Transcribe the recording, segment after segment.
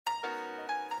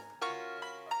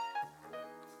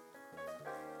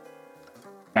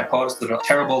I posted a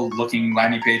terrible looking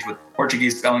landing page with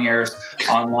Portuguese spelling errors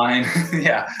online.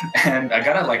 Yeah. And I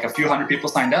got like a few hundred people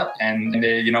signed up, and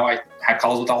they, I had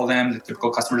calls with all of them, the typical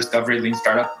customer discovery, lean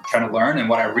startup, trying to learn. And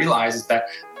what I realized is that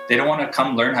they don't want to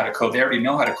come learn how to code. They already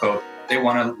know how to code. They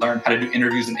want to learn how to do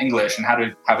interviews in English and how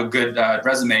to have a good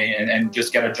resume and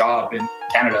just get a job in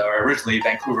Canada, or originally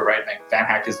Vancouver, right?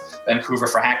 VanHack is Vancouver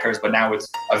for hackers, but now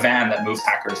it's a van that moves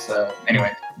hackers.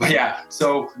 Anyway, but yeah,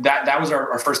 so that was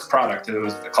our first product. It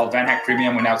was called VanHack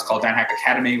Premium, and now it's called VanHack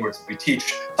Academy, where we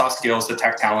teach soft skills to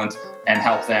tech talent and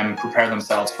help them prepare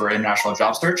themselves for international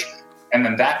job search. And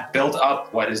then that built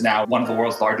up what is now one of the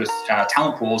world's largest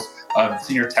talent pools of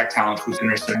senior tech talent who's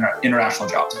interested in international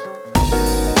jobs.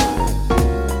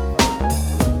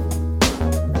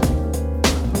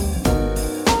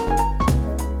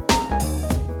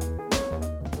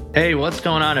 Hey, what's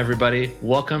going on, everybody?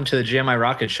 Welcome to the GMI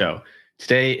Rocket Show.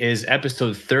 Today is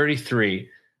episode 33.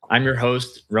 I'm your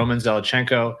host, Roman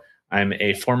Zelichenko. I'm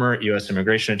a former U.S.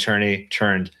 immigration attorney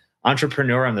turned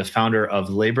entrepreneur. I'm the founder of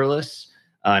Laborless,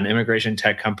 an immigration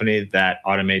tech company that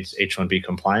automates H-1B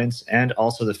compliance, and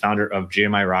also the founder of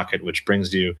GMI Rocket, which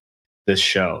brings you this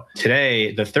show.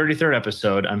 Today, the 33rd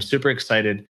episode, I'm super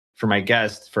excited for our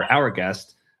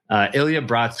guest, Ilya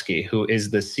Brodsky, who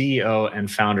is the CEO and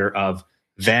founder of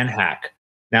VanHack.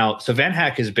 Now, so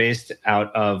VanHack is based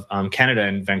out of Canada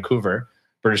and Vancouver,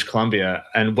 British Columbia.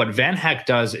 And what VanHack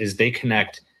does is they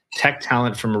connect tech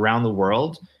talent from around the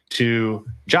world to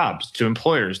jobs, to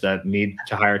employers that need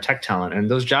to hire tech talent.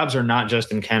 And those jobs are not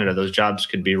just in Canada. Those jobs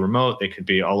could be remote. They could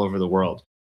be all over the world.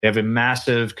 They have a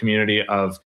massive community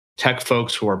of tech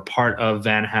folks who are part of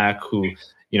VanHack, who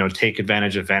take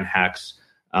advantage of VanHack's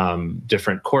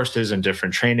different courses and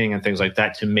different training and things like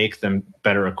that to make them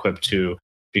better equipped to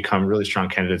become really strong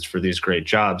candidates for these great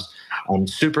jobs.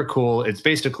 Super cool. It's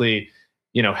basically,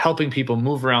 helping people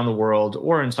move around the world,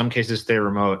 or in some cases stay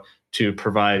remote, to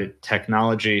provide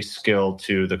technology skill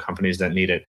to the companies that need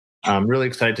it. I'm really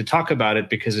excited to talk about it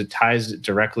because it ties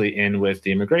directly in with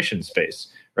the immigration space,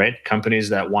 right? Companies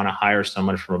that want to hire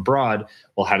someone from abroad,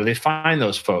 well, how do they find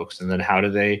those folks? And then how do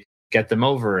they get them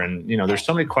over? And, there's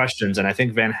so many questions. And I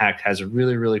think VanHack has a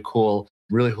really cool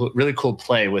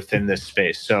play within this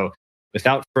space. So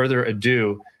without further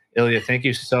ado, Ilya, thank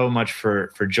you so much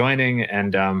for joining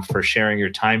and for sharing your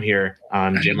time here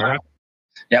on GMI.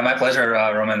 Yeah, my pleasure,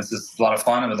 Roman. This is a lot of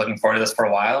fun. I've been looking forward to this for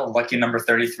a while. Lucky number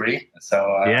 33.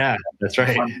 So yeah, that's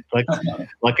right.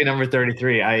 Lucky number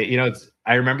 33.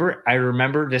 I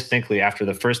remember distinctly after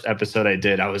the first episode I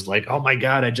did, I was like, oh my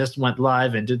God, I just went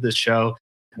live and did this show.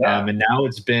 Yeah. And now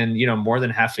it's been, more than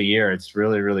half a year. It's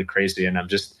really crazy. And I'm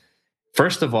just,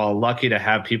 first of all, lucky to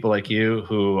have people like you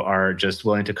who are just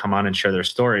willing to come on and share their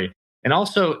story. And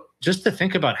also just to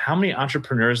think about how many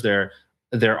entrepreneurs there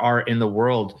are in the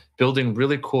world building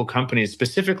really cool companies,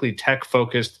 specifically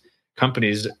tech-focused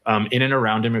companies in and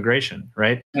around immigration,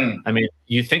 right? I mean,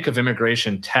 you think of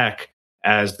immigration tech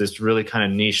as this really kind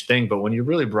of niche thing, but when you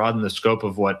really broaden the scope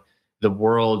of what the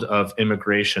world of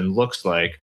immigration looks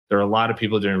like, there are a lot of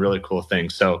people doing really cool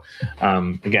things. So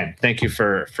again, thank you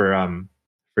for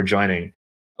joining.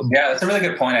 Yeah, that's a really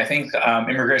good point. I think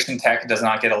immigration tech does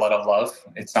not get a lot of love.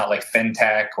 It's not like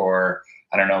fintech or,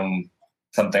 I don't know,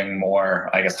 something more,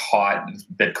 I guess, hot,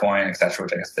 Bitcoin, et cetera,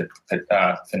 which I guess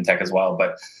fintech as well.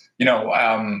 But,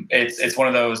 it's one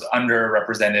of those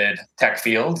underrepresented tech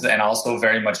fields and also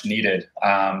very much needed,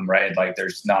 right? Like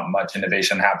there's not much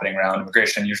innovation happening around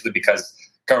immigration, usually because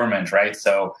government, right?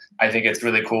 So I think it's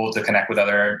really cool to connect with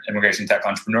other immigration tech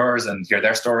entrepreneurs and hear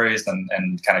their stories and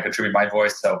kind of contribute my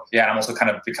voice. So yeah, I'm also kind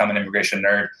of become an immigration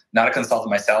nerd, not a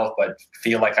consultant myself, but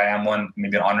feel like I am one,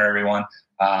 maybe an honorary one.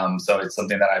 So it's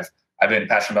something that I've been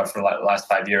passionate about for the last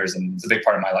 5 years, and it's a big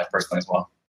part of my life personally as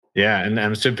well. Yeah, and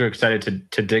I'm super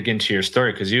excited to dig into your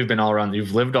story because you've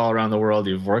lived all around the world,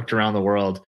 you've worked around the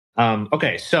world.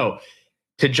 Okay, so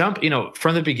to jump,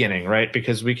 from the beginning, right?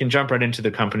 Because we can jump right into the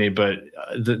company, but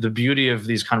the beauty of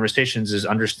these conversations is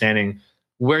understanding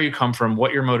where you come from,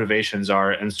 what your motivations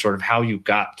are, and sort of how you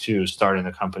got to starting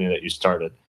the company that you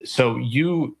started. So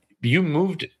you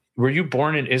moved. Were you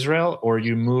born in Israel, or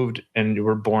you moved and you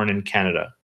were born in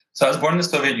Canada? So I was born in the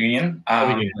Soviet Union.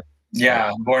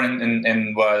 Yeah, born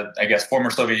in what I guess former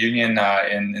Soviet Union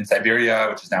in Siberia,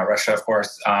 which is now Russia, of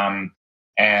course.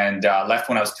 And left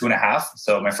when I was 2.5.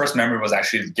 So my first memory was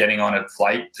actually getting on a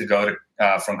flight to go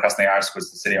from Krasnoyarsk, which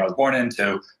is the city I was born in,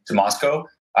 to Moscow,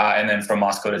 and then from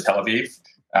Moscow to Tel Aviv.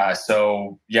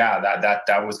 So yeah,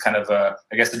 that was kind of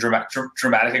I guess a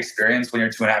dramatic experience when you're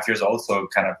 2.5 years old. So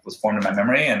it kind of was formed in my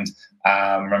memory. And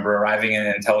remember arriving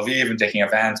in Tel Aviv and taking a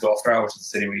van to Ofra, which is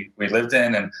the city we lived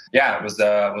in. And yeah, it was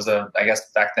I guess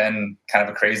back then kind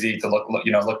of a crazy to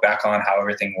look back on how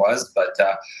everything was. But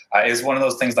it's one of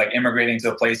those things like immigrating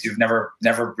to a place you've never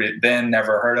been,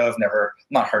 never heard of,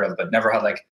 not heard of, but never had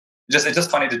like. It's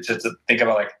just funny to think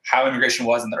about like how immigration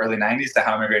was in the early 90s to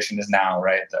how immigration is now,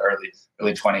 right? The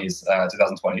early 20s,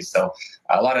 2020s. So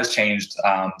a lot has changed.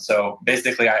 So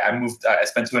basically, I moved. I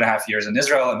spent 2.5 years in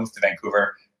Israel. I moved to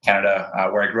Vancouver, Canada,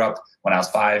 where I grew up when I was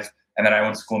 5, and then I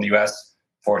went to school in the U.S.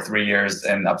 for 3 years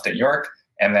in upstate New York,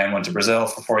 and then went to Brazil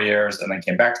for 4 years, and then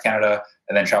came back to Canada,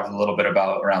 and then traveled a little bit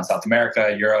around South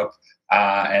America, Europe,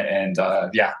 and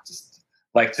just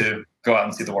like to go out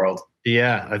and see the world.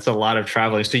 Yeah, that's a lot of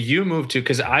traveling. So you moved to,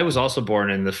 because I was also born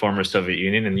in the former Soviet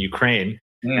Union in Ukraine,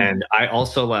 and I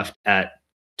also left at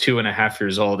 2.5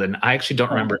 years old, and I actually don't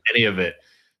remember any of it.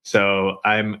 So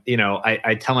I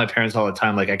tell my parents all the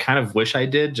time, like, I kind of wish I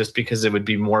did, just because it would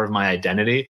be more of my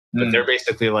identity. But they're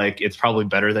basically like, it's probably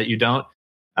better that you don't.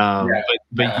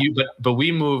 But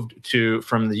we moved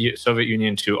from the Soviet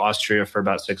Union to Austria for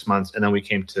about 6 months, and then we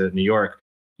came to New York.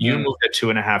 You moved at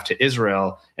 2.5 to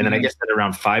Israel, and then I guess at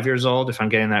around 5 years old, if I'm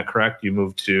getting that correct, you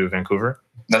moved to Vancouver.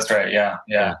 That's right. Yeah.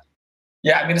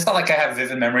 I mean, it's not like I have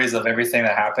vivid memories of everything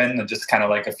that happened, and just kind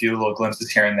of like a few little glimpses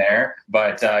here and there.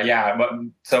 But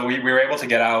so we were able to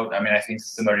get out. I mean, I think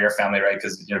similar to your family, right?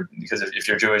 Because if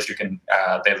you're Jewish, you can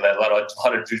they let a lot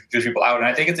of Jewish people out. And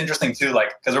I think it's interesting too,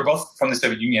 like, because we're both from the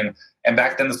Soviet Union, and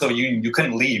back then the Soviet Union, you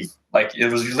couldn't leave. Like, it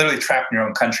was literally trapped in your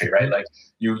own country, right? Like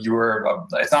you were.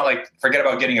 It's not like, forget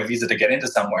about getting a visa to get into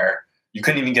somewhere. You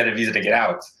couldn't even get a visa to get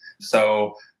out.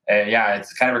 So.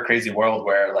 It's kind of a crazy world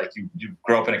where like you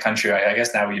grow up in a country. I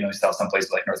guess now you still have some places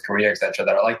like North Korea, etc.,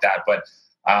 that are like that. But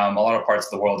a lot of parts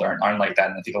of the world aren't like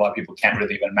that. And I think a lot of people can't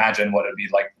really even imagine what it'd be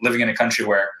like living in a country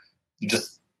where you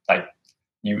just like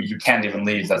you can't even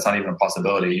leave. That's not even a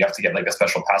possibility. You have to get like a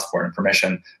special passport and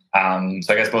permission.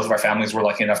 So I guess both of our families were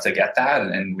lucky enough to get that,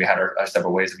 and we had our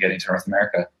several ways of getting to North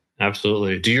America.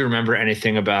 Absolutely. Do you remember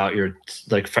anything about your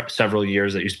several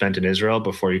years that you spent in Israel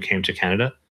before you came to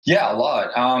Canada? Yeah, a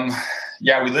lot.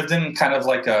 We lived in kind of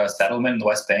like a settlement in the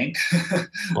West Bank.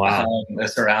 Wow.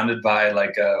 Surrounded by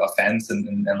like a fence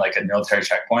and like a military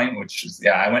checkpoint, which is,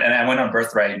 I went on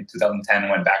birthright in 2010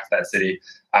 and went back to that city.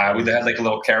 We had like a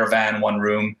little caravan, one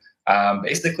room,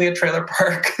 basically a trailer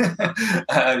park.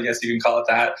 I guess you can call it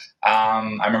that.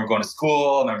 I remember going to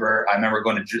school. I remember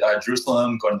going to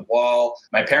Jerusalem, going to the Wall.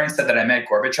 My parents said that I met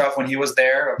Gorbachev when he was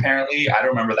there. Apparently, I don't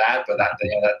remember that, but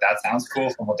that sounds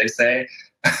cool from what they say.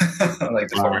 Like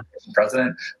the former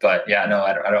president. But I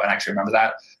don't actually remember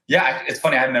that. It's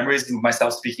funny. I have memories of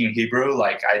myself speaking Hebrew.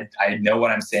 Like I know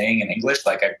what I'm saying in English.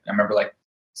 Like I remember like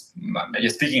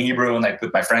speaking Hebrew and like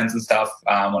with my friends and stuff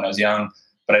when I was young,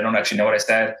 but I don't actually know what I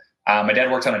said. My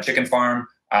dad worked on a chicken farm,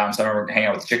 so I remember hanging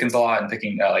out with the chickens a lot and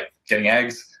picking, like getting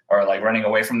eggs or like running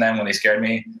away from them when they scared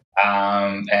me.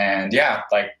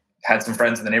 Had some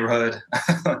friends in the neighborhood.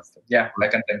 That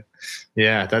kind of thing.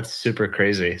 Yeah, that's super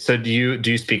crazy. So do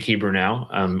you speak Hebrew now,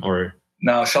 or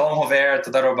no? Shalom hover,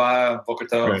 toda rabah, boker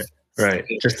tov. Right.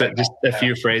 Just a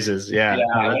few phrases. Yeah.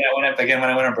 When I went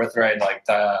on birthright, like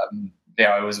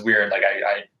it was weird. Like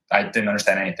I didn't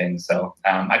understand anything. So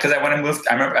because when I moved,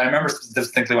 I remember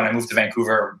distinctly when I moved to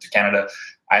Vancouver to Canada,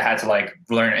 I had to like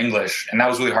learn English, and that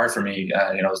was really hard for me.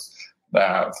 I was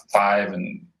 5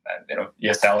 and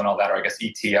ESL and all that, or I guess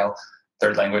ETL,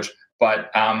 third language.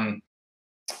 But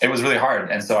it was really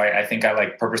hard. And so I think I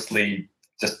like purposely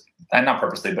not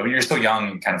purposely, but when you're so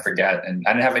young, you kind of forget. And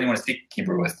I didn't have anyone to speak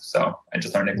Hebrew with. So I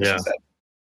just learned English instead.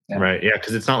 Yeah. Right. Yeah.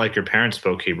 Because it's not like your parents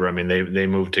spoke Hebrew. I mean, they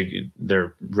moved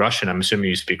they're Russian. I'm assuming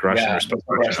you speak Russian or spoke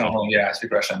Russian. I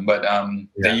speak Russian. But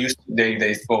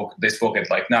they spoke it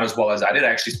like not as well as I did. I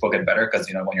actually spoke it better because,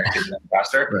 when you're a kid, you're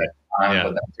faster. Right.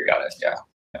 But then you got it. Yeah.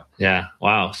 Yeah.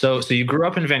 Wow. So you grew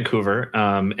up in Vancouver,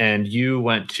 and you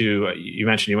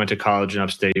mentioned you went to college in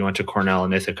upstate. You went to Cornell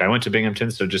and Ithaca. I went to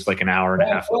Binghamton, so just like an hour and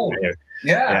a half away.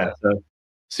 Yeah. So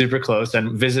super close,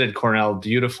 and visited Cornell.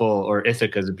 Or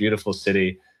Ithaca is a beautiful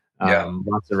city.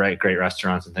 Lots of great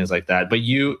restaurants and things like that. But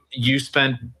you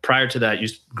spent, prior to that, you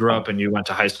grew up and you went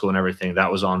to high school and everything. That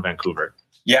was all in Vancouver.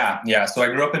 Yeah. So I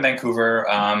grew up in Vancouver,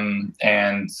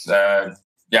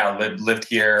 lived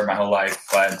here my whole life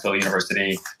until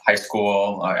university, high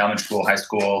school, elementary school, high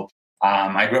school.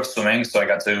 I grew up swimming, so I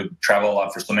got to travel a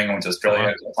lot for swimming. I went to Australia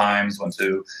a couple times, went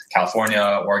to California,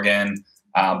 Oregon,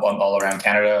 all around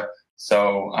Canada.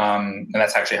 So, and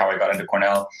that's actually how I got into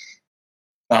Cornell.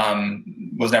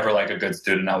 was never like a good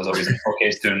student. I was always an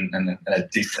okay student and a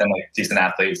decent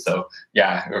athlete. So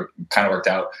yeah, it kind of worked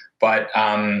out. But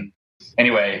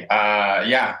anyway,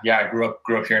 I grew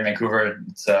up here in Vancouver.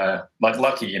 It's like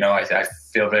lucky, I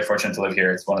feel very fortunate to live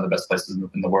here. It's one of the best places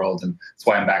in the world, and that's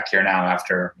why I'm back here now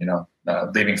after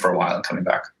leaving for a while and coming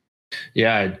back.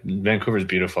 Yeah, Vancouver is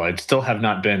beautiful. I still have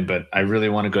not been, but I really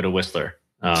want to go to Whistler.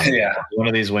 One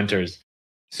of these winters.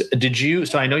 So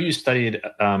I know you studied,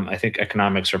 I think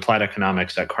economics or applied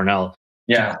economics at Cornell.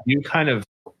 Yeah. You kind of,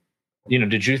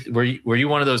 were you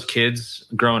one of those kids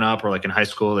growing up or like in high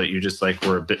school that you just like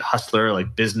were a bit hustler,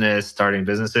 like business, starting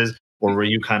businesses? Or were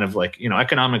you kind of like,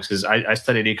 economics is, I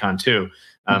studied econ too.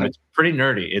 It's pretty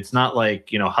nerdy. It's not like,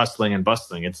 hustling and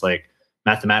bustling. It's like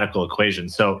mathematical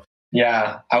equations. So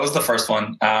yeah, I was the first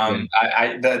one.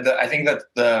 I think that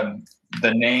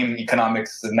the name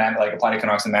economics and like applied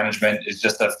economics and management is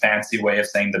just a fancy way of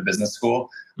saying the business school.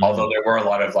 Mm-hmm. Although there were a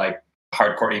lot of like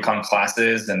hardcore econ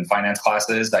classes and finance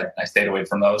classes, I stayed away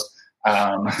from those,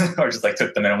 or just like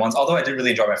took the middle ones. Although I did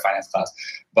really enjoy my finance class,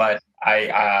 but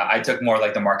I took more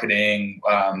like the marketing,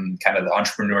 kind of the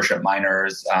entrepreneurship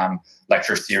minors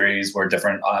lecture series where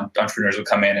different entrepreneurs would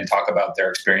come in and talk about their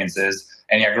experiences.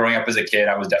 And yeah, growing up as a kid,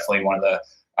 I was definitely one of the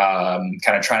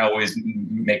kind of trying to always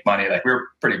make money. Like we were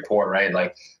pretty poor, right?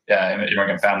 Like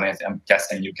immigrant family, I'm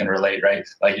guessing you can relate, right?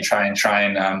 Like you try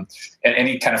and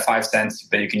any kind of 5 cents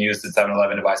that you can use at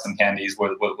 7-Eleven to buy some candies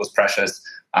was precious.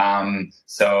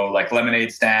 So like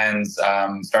lemonade stands,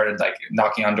 started like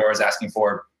knocking on doors, asking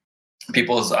for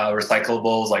people's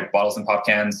recyclables like bottles and pop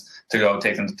cans to go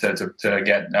take them to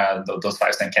get those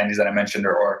 5-cent candies that I mentioned,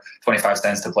 or 25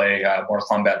 cents to play Mortal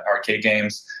Kombat arcade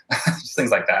games, just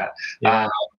things like that.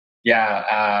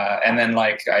 And then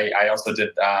like I also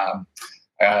did.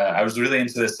 I was really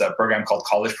into this program called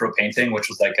College Pro Painting, which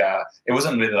was like it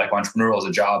wasn't really like entrepreneurial as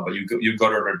a job, but you go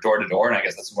door to door, and I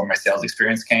guess that's where my sales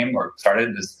experience came or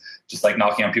started. Is just like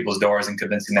knocking on people's doors and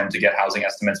convincing them to get housing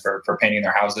estimates for painting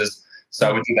their houses. So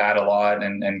I would do that a lot,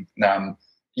 and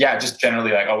just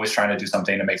generally like always trying to do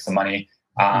something to make some money,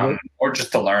 or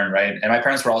just to learn, right? And my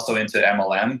parents were also into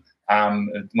MLM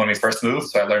when we first moved,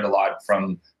 so I learned a lot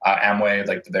from Amway,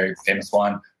 like the very famous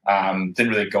one.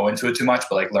 Didn't really go into it too much,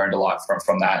 but like learned a lot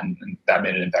from that, and that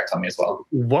made an impact on me as well.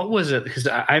 What was it? Because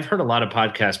I've heard a lot of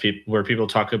podcasts where people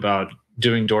talk about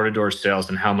doing door-to-door sales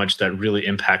and how much that really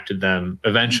impacted them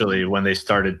eventually when they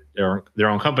started their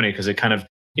own company, because it kind of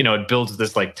it builds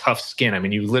this like tough skin. I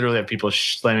mean, you literally have people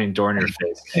slamming the door in your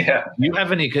face. Yeah. You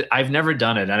have any? I've never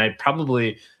done it, and I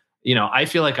probably, I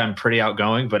feel like I'm pretty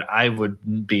outgoing, but I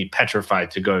would be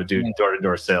petrified to go do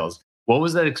door-to-door sales. What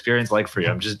was that experience like for you?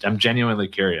 I'm genuinely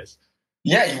curious.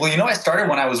 Yeah, well, I started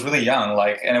when I was really young,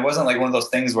 and it wasn't like one of those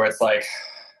things where it's like,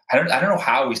 I don't know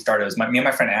how we started. It was me and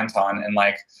my friend Anton, and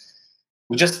like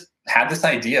we just had this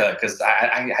idea because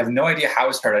I have no idea how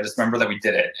it started. I just remember that we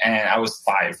did it, and I was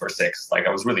 5 or 6, like I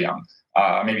was really young,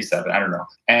 maybe 7, I don't know.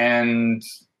 And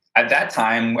at that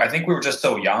time, I think we were just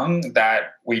so young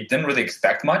that we didn't really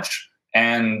expect much.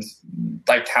 And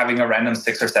like having a random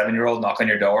 6 or 7-year-old knock on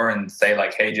your door and say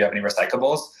like, "Hey, do you have any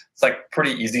recyclables?" It's like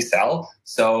pretty easy sell.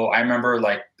 So I remember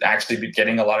like actually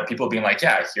getting a lot of people being like,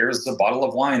 "Yeah, here's a bottle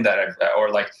of wine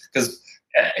because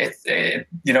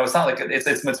it's not like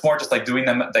it's more just like doing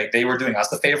them, like they were doing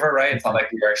us a favor, right? It's not like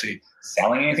we were actually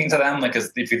selling anything to them, like,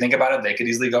 because if you think about it, they could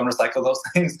easily go and recycle those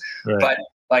things. Right. But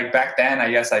like back then, I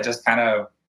guess I just kind of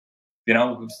it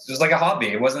was just like a hobby.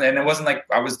 It wasn't like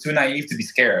I was too naive to be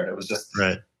scared. It was just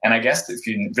right. And I guess if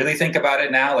you really think about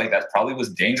it now, like that probably was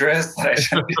dangerous. That I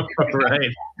shouldn't be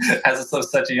right. As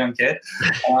such a young kid.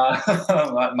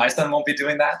 My son won't be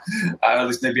doing that. At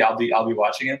least maybe I'll be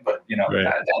watching him. But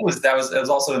right. It was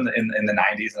also in the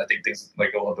 90s, and I think things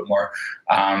like a little bit more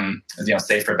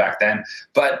safer back then.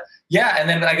 But yeah, and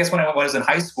then I guess when I was in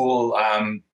high school.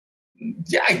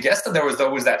 I guess that there was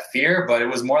always that fear, but it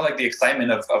was more like the excitement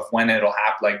of when it'll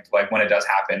happen, like when it does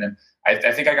happen. And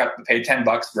I think I got paid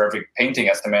 $10 for every painting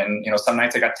estimate, and some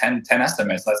nights I got 10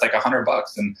 estimates. That's like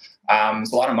 $100, and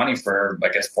it's a lot of money for I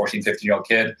guess 14, 15-year-old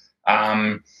kid.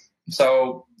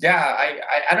 So yeah,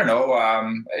 I don't know.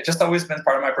 It's just always been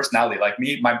part of my personality. Like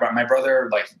me, my brother,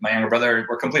 like my younger brother,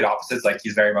 we're complete opposites. Like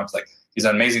he's very much like he's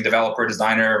an amazing developer,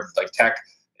 designer, like tech.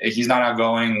 He's not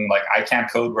outgoing. Like I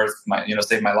can't code worth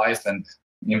save my life. And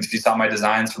if you saw my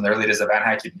designs from the early days of Van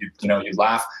Hike, you'd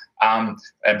laugh.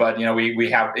 But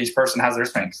we have, each person has their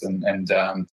strengths, and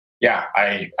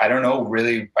I don't know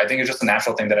really. I think it's just a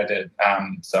natural thing that I did.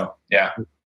 So yeah.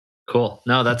 Cool.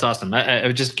 No, that's awesome. I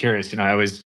was just curious. I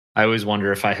always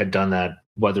wonder if I had done that,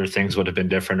 whether things would have been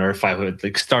different, or if I would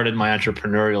like started my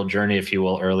entrepreneurial journey, if you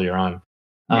will, earlier on.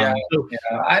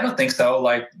 I don't think so.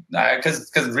 Like,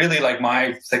 because really, like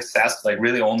my success, like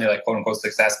really only like quote unquote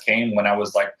success came when I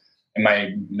was like in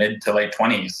my mid to late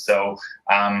 20s. So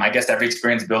I guess every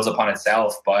experience builds upon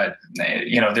itself, but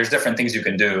there's different things you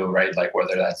can do, right? Like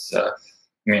whether that's,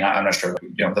 I'm not sure,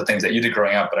 the things that you did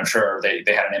growing up, but I'm sure they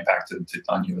had an impact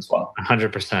on you as well.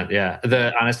 100%. Yeah.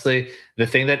 Honestly, the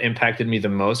thing that impacted me the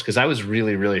most, because I was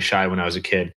really, really shy when I was a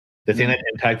kid. The thing that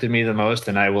impacted me the most,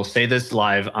 and I will say this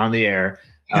live on the air,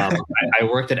 I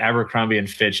worked at Abercrombie and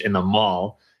Fitch in the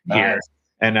mall here. Nice.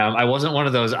 And I wasn't one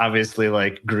of those obviously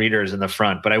like greeters in the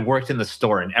front, but I worked in the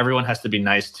store, and everyone has to be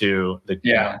nice to the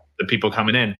people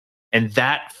coming in. And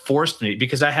that forced me,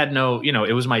 because I had no,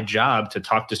 it was my job to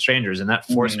talk to strangers, and that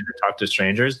forced me to talk to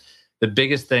strangers. The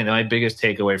biggest thing, my biggest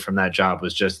takeaway from that job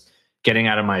was just getting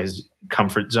out of my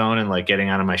comfort zone and like getting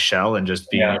out of my shell and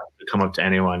just being able to come up to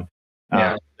anyone.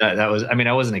 That was,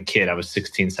 I wasn't a kid, I was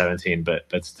 16, 17,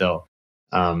 but still.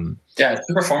 It's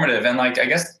super formative. And like, I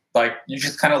guess like you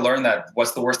just kind of learn that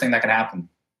what's the worst thing that can happen,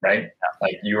 right?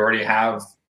 Like you already have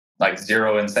like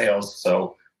 0 in sales.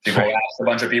 So people ask a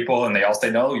bunch of people and they all say,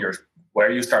 no, you're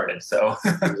where you started. So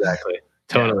exactly.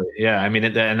 Totally. Yeah. And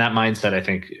that mindset, I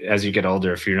think as you get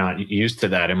older, if you're not used to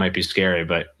that, it might be scary,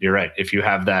 but you're right. If you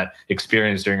have that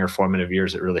experience during your formative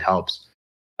years, it really helps.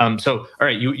 So, all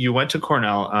right, you went to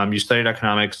Cornell, you studied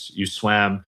economics, you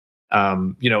swam,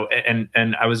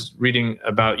 and I was reading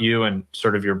about you and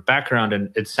sort of your background,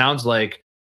 and it sounds like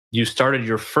you started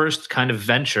your first kind of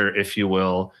venture, if you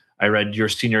will. I read your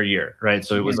senior year, right?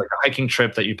 So it was like a hiking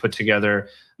trip that you put together.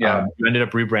 You ended up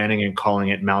rebranding and calling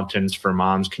it Mountains for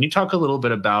Moms. Can you talk a little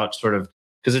bit about sort of,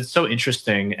 because it's so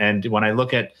interesting, and when I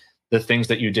look at the things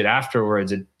that you did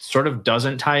afterwards, it sort of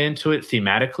doesn't tie into it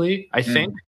thematically, I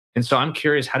think. And so I'm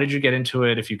curious, how did you get into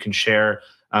it? If you can share,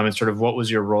 and sort of what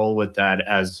was your role with that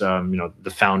as,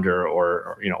 the founder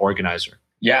or organizer?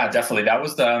 Yeah, definitely. That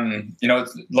was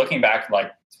looking back, like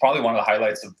it's probably one of the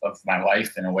highlights of my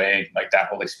life in a way, like that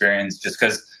whole experience, just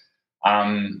because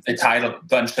it tied a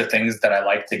bunch of things that I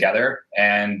liked together.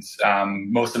 And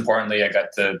most importantly, I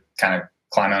got to kind of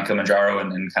climb Mount Kilimanjaro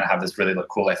and kind of have this really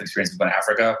cool life experience in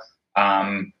Africa.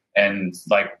 And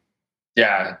like,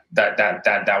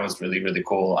 that was really, really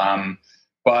cool.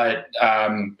 But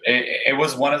it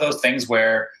was one of those things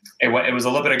where it was a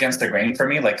little bit against the grain for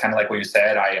me, like kind of like what you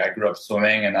said. I grew up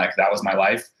swimming, and like that was my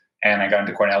life. And I got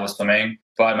into Cornell with swimming.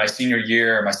 But my senior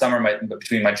year,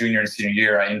 between my junior and senior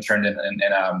year, I interned in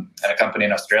a company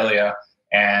in Australia,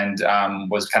 and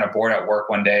was kind of bored at work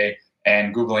one day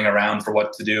and Googling around for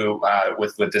what to do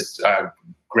with this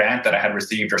grant that I had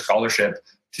received, or scholarship,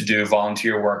 to do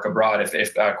volunteer work abroad.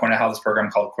 If Cornell has this program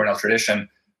called Cornell Tradition,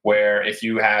 where if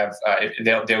you have,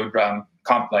 they would they would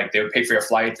pay for your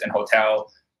flight and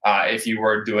hotel if you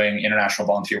were doing international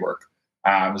volunteer work.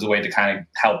 It was a way to kind of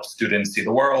help students see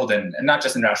the world, and not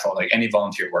just international, like any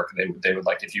volunteer work. They would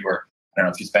like, if you were, I don't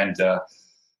know, if you spent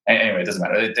anyway, it doesn't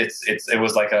matter. It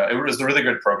was a really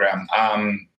good program.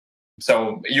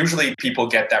 So usually people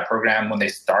get that program when they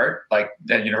start, like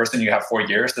at university, you have 4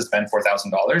 years to spend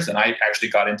 $4,000. And I actually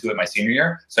got into it my senior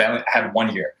year. So I only had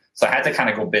 1 year. So I had to kind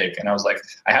of go big. And I was like,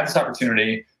 I have this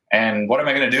opportunity, and what am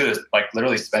I going to do is like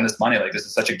literally spend this money? Like this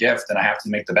is such a gift, and I have to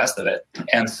make the best of it.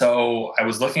 And so I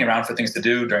was looking around for things to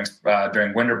do during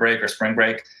winter break or spring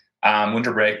break.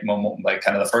 Winter break, like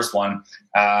kind of the first one.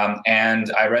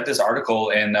 And I read this article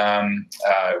in,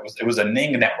 it was a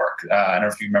Ning network. I don't know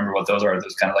if you remember what those are. It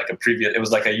was kind of like it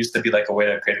was like, it used to be like a way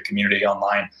to create a community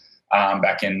online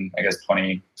back in, I guess,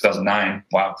 2009.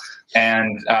 Wow.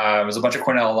 And it was a bunch of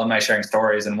Cornell alumni sharing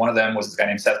stories. And one of them was this guy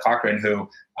named Seth Cochran, who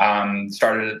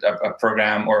started a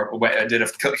program, or did a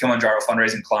Kilimanjaro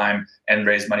fundraising climb and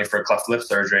raised money for cleft lip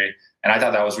surgery. And I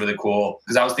thought that was really cool,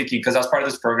 because I was part of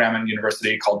this program in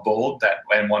university called BOLD,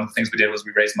 and one of the things we did was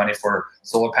we raised money for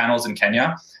solar panels in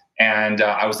Kenya. And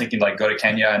I was thinking like go to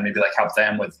Kenya and maybe like help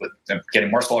them with getting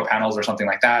more solar panels or something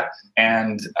like that.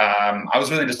 And I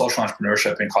was really into social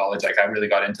entrepreneurship in college. Like I really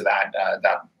got into that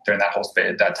during that whole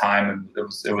that time. And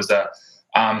it was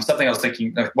something I was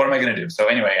thinking, like, what am I going to do? So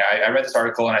anyway, I read this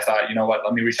article and I thought, you know what,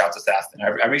 let me reach out to Seth. And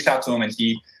I reached out to him, and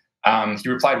he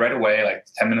replied right away, like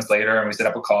 10 minutes later, and we set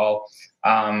up a call.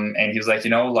 And he was like,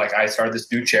 like I started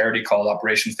this new charity called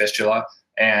Operation Fistula,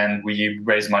 and we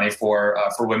raise money for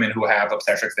women who have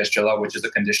obstetric fistula, which is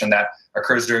a condition that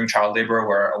occurs during child labor,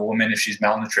 where a woman, if she's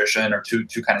malnutrition or too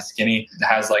kind of skinny,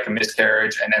 has like a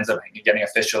miscarriage and ends up getting a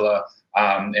fistula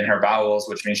in her bowels,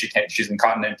 which means she's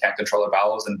incontinent, can't control her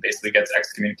bowels, and basically gets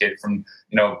excommunicated from,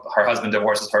 her husband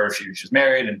divorces her if she's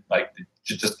married, and like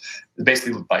just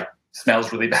basically like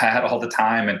smells really bad all the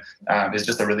time, and is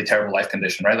just a really terrible life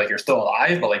condition, right? Like you're still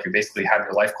alive, but like you basically have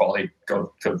your life quality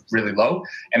go to really low.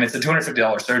 And it's a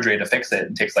 $250 surgery to fix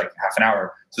it. It takes like half an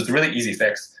hour. So it's a really easy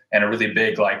fix and a really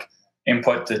big like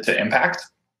input to impact.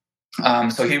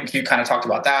 So he kind of talked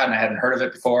about that, and I hadn't heard of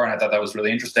it before, and I thought that was really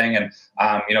interesting. And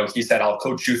he said, I'll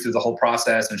coach you through the whole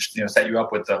process and set you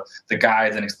up with the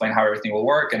guides and explain how everything will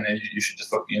work. And then you should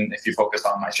just if you focus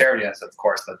on my charity. And I said, of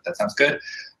course, that sounds good.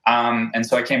 And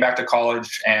so I came back to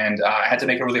college, and I had to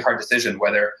make a really hard decision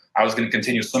whether I was going to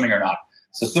continue swimming or not.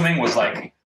 So swimming was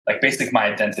like basically my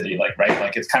identity, right?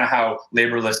 Like it's kind of how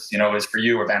Laborless, is for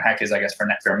you, or Van Heck is, I guess,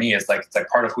 for me. It's like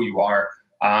part of who you are.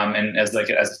 And as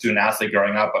a student athlete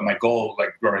growing up, my goal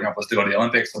growing up was to go to the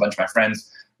Olympics. A bunch of my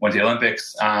friends went to the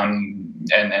Olympics, and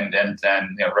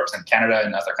represent Canada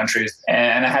and other countries.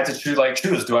 And I had to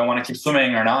choose, do I want to keep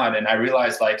swimming or not? And I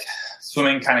realized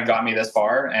swimming kind of got me this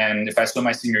far. And if I swim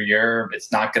my senior year,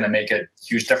 it's not going to make a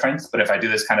huge difference. But if I do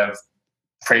this kind of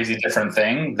crazy different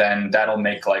thing, then that'll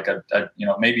make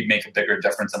maybe make a bigger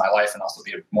difference in my life and also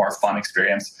be a more fun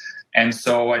experience. And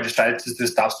so I decided to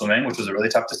stop swimming, which was a really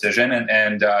tough decision, and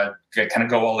kind of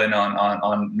go all in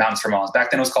on Mountains for Moms.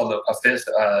 Back then it was called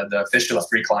the Fistula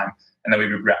Free Climb, and then we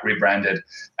rebranded.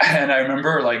 And I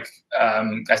remember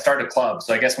I started a club.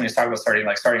 So I guess when you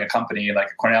starting a company, like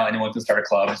at Cornell, anyone can start a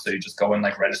club. So you just go and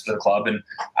register the club. And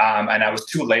I was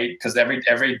too late because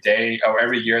every day or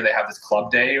every year they have this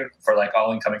club day for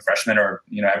all incoming freshmen or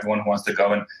everyone who wants to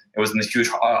go. And it was in this huge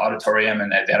auditorium,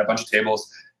 and they had a bunch of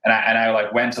tables. And I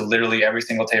went to literally every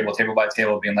single table by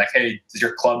table, being like, hey, does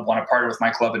your club want to partner with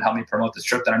my club and help me promote this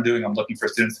trip that I'm doing? I'm looking for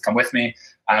students to come with me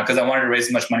because I wanted to raise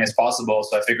as much money as possible.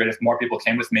 So I figured if more people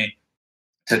came with me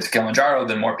to Kilimanjaro,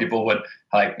 then more people would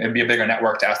it'd be a bigger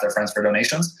network to ask their friends for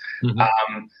donations. Mm-hmm.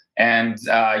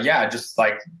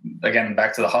 Again,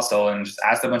 back to the hustle, and just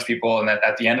asked a bunch of people. And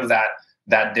at the end of that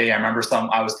day, I remember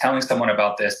I was telling someone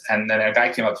about this, and then a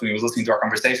guy came up to me, he was listening to our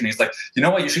conversation. He's like, you know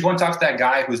what, you should go and talk to that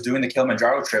guy who's doing the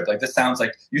Kilimanjaro trip. This sounds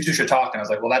like you two should talk. And I was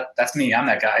like, well, that's me. I'm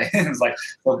that guy. And it was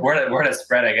word has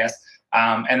spread, I guess.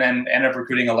 And then ended up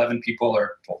recruiting 11 people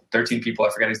or 13 people. I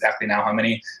forget exactly now how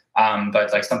many,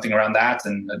 but something around that,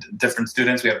 and different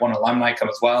students. We had one alumni come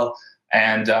as well.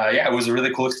 And it was a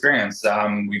really cool experience.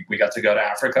 We got to go to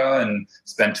Africa and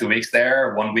spend 2 weeks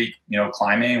there. 1 week,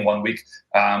 climbing. 1 week,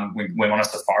 we went on a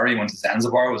safari. Went to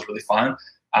Zanzibar. It was really fun.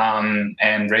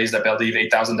 And raised, I believe,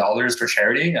 $8,000 for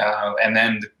charity. And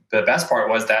then the best part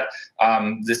was that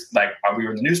we were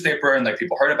in the newspaper, and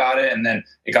people heard about it, and then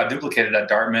it got duplicated at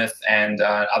Dartmouth and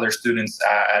other students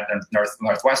at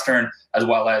Northwestern, as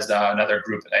well as another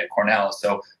group at Cornell.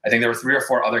 So I think there were 3 or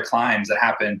 4 other climbs that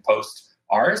happened post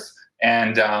ours.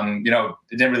 And,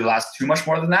 it didn't really last too much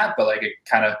more than that, but it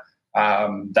kind of,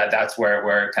 that's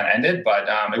where it kind of ended. But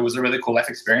it was a really cool life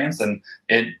experience, and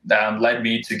it led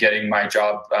me to getting my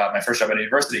job, my first job at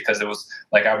university, because it was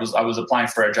I was applying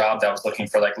for a job that was looking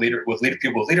for people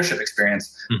with leadership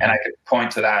experience, mm-hmm. and I could point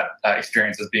to that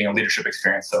experience as being a leadership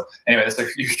experience. So anyway, that's a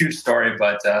huge story,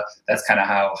 but that's kind of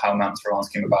how Mountains for Moms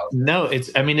came about. No, it's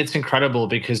incredible,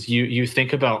 because you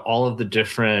think about all of the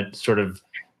different sort of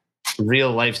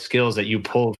real life skills that you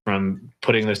pulled from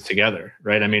putting this together,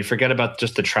 right? I mean, forget about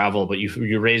just the travel, but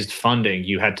you raised funding,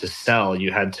 you had to sell,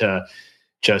 you had to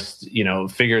just,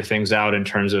 figure things out in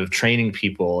terms of training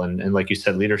people and like you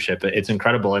said, leadership. It's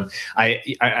incredible. And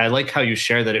I like how you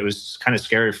share that it was kind of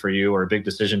scary for you, or a big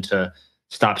decision to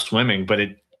stop swimming, but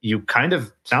you kind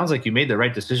of sounds like you made the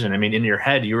right decision. I mean, in your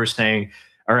head, you were saying,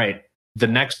 all right, the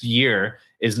next year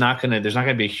there's not going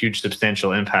to be a huge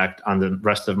substantial impact on the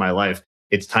rest of my life.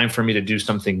 It's time for me to do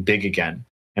something big again.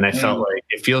 And I felt like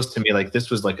it feels to me like this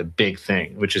was a big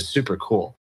thing, which is super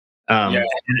cool.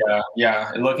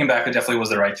 Yeah. Looking back, it definitely was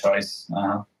the right choice.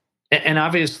 And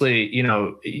obviously,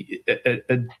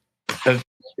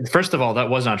 first of all, that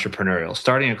was entrepreneurial.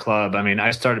 Starting a club. I mean,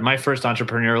 my first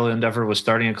entrepreneurial endeavor was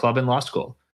starting a club in law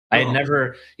school. I had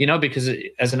never, because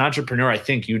as an entrepreneur, I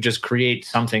think you just create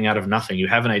something out of nothing. You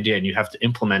have an idea and you have to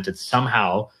implement it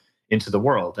somehow into the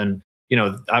world. And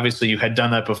obviously you had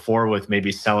done that before with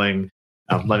maybe selling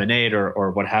lemonade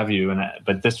or what have you.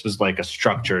 But this was a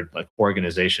structured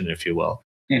organization, if you will.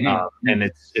 Mm-hmm. And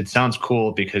it sounds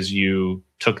cool because you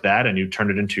took that and you turned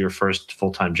it into your first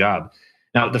full-time job.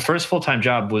 Now, the first full-time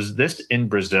job, was this in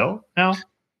Brazil now?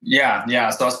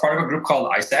 Yeah. So I was part of a group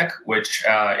called ISEC, which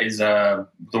is the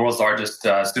world's largest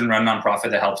student-run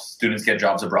nonprofit that helps students get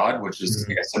jobs abroad, which is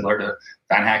similar to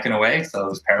Van Heck in a way. So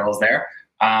there's parallels there.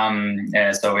 Hey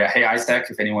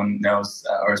ISEC, if anyone knows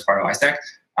or is part of ISEC.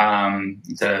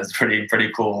 It's a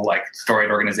pretty cool, like,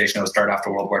 storied organization that was started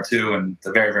after World War II, and it's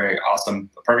a very, very awesome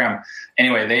program.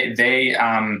 Anyway, I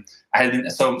had been,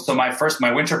 so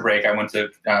my winter break I went to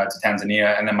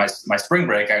Tanzania, and then my spring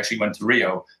break I actually went to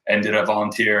Rio and did a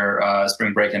volunteer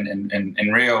spring break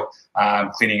in Rio,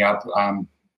 cleaning up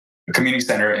a community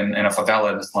center in a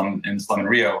favela in the slum in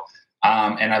Rio,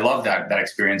 and I loved that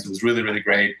experience. It was really, really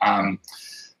great.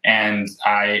 And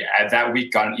I, at that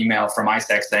week, got an email from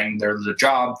ISEC saying there's a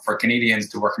job for Canadians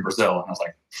to work in Brazil. And I was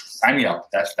like, sign me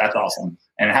up. That's awesome.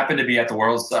 And it happened to be at the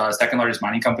world's second largest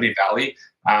mining company, Vale,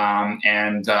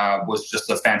 and was just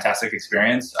a fantastic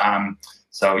experience.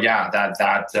 So yeah,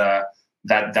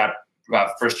 that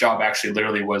first job actually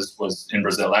literally was in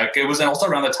Brazil. Like, it was also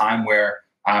around the time where,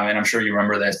 and I'm sure you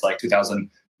remember this, like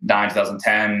 2009,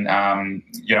 2010,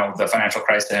 the financial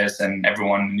crisis, and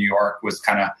everyone in New York was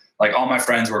kind of like, all my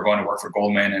friends were going to work for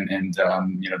Goldman and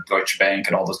Deutsche Bank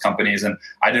and all those companies. And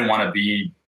I didn't want to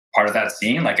be part of that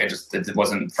scene. Like, it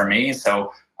wasn't for me.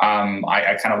 So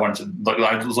I kind of wanted to look,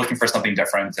 I was looking for something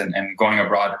different and going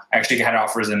abroad. I actually had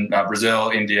offers in Brazil,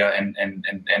 India,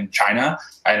 and China,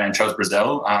 and I chose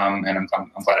Brazil. And I'm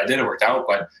glad I did. It worked out.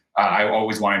 But I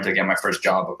always wanted to get my first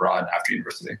job abroad after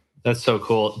university. That's so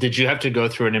cool. Did you have to go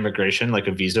through an immigration, like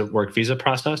a work visa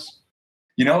process?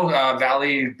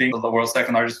 Vale, being the world's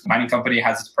second largest mining company,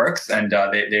 has its perks, and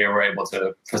they were able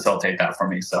to facilitate that for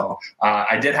me. So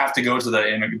I did have to go to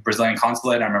the Brazilian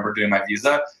consulate. I remember doing my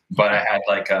visa, but I had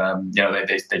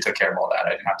they took care of all that.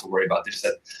 I didn't have to worry about it. They just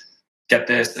said, get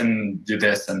this and do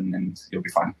this, and you'll be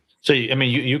fine. So, I mean,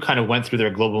 you kind of went through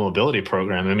their global mobility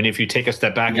program. I mean, if you take a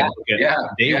step back and look at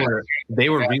they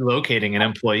were relocating an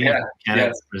employee from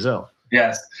Canada to Brazil.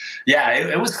 Yes. Yeah,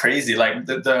 it was crazy. Like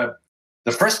the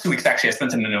first 2 weeks actually I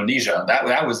spent in Indonesia.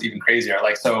 That was even crazier.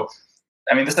 Like, so,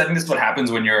 I think this is what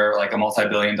happens when you're like a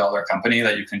multi-billion-dollar company,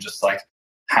 that you can just like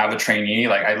have a trainee.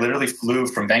 Like, I literally flew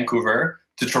from Vancouver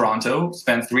to Toronto,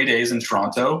 spent 3 days in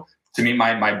Toronto to meet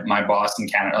my boss in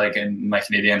Canada, like, in my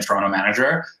Canadian Toronto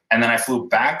manager. And then I flew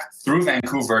back through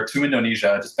Vancouver to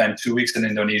Indonesia to spend 2 weeks in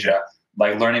Indonesia,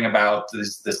 like learning about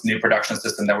this new production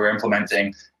system that we're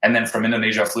implementing. And then from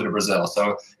Indonesia, I flew to Brazil.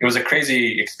 So it was a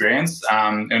crazy experience.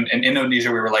 In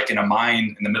Indonesia, we were like in a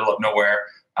mine in the middle of nowhere.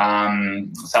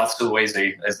 South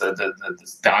Sulawesi is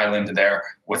the island there,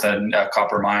 with a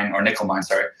copper mine, or nickel mine,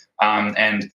 sorry.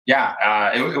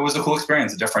 It was a cool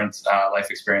experience, a different life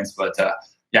experience. But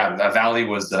Vale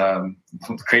was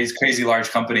crazy large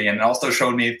company, and it also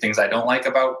showed me things I don't like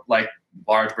about like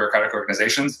large bureaucratic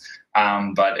organizations.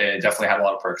 But it definitely had a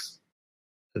lot of perks.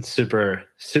 It's super,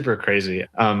 super crazy.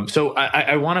 So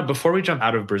I want to, before we jump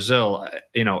out of Brazil,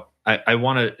 I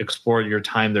want to explore your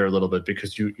time there a little bit,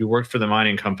 because you worked for the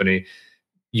mining company.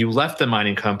 You left the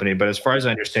mining company, but as far as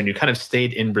I understand, you kind of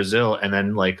stayed in Brazil and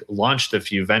then like launched a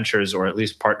few ventures, or at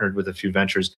least partnered with a few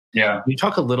ventures. Yeah. Can you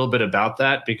talk a little bit about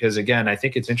that? Because again, I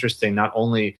think it's interesting, not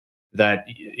only that,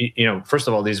 first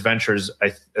of all, these ventures,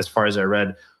 as far as I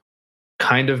read,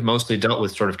 kind of mostly dealt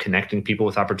with sort of connecting people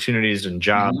with opportunities and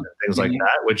jobs and things like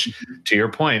that, which, to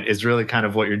your point, is really kind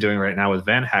of what you're doing right now with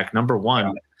VanHack, number one.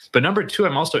 Yeah. But number two,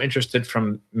 I'm also interested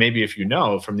from maybe, if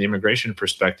from the immigration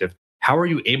perspective, how are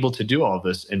you able to do all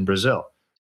this in Brazil?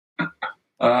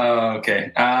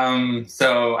 Okay.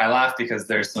 So I laugh because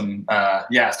there's some, so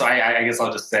I guess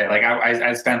I'll just say, like,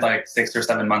 I spent like 6 or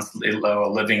 7 months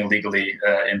living illegally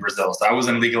in Brazil. So I was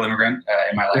an illegal immigrant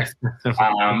in my life.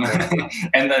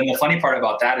 And then the funny part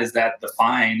about that is that the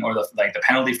fine, or the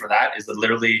penalty for that, is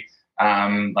literally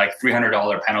like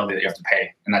 $300 penalty that you have to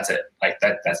pay, and that's it. Like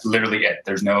that's literally it.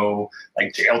 There's no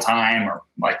like jail time, or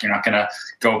like you're not gonna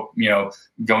go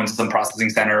into some processing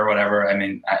center or whatever. I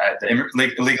mean,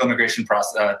 the illegal immigration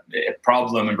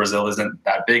problem in Brazil isn't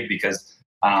that big, because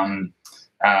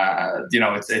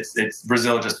it's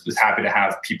Brazil just was happy to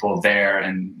have people there,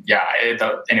 and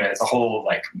anyway, it's a whole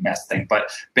like mess thing. But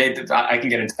I can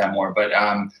get into that more. But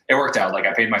it worked out. Like,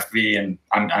 I paid my fee, and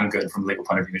I'm good from a legal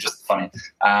point of view. It's just funny.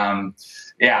 But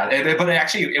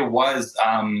it was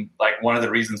like one of the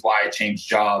reasons why I changed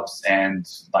jobs and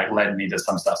like led me to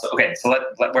some stuff. So okay, so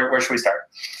where should we start?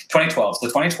 2012. So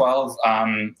 2012,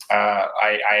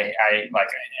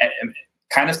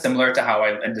 kind of similar to how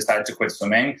I decided to quit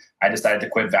swimming, I decided to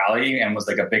quit Vale, and was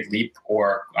like a big leap.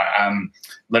 Or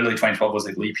literally 2012 was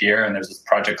a leap year, and there's this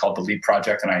project called the Leap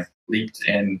Project, and I leaped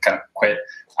and kind of quit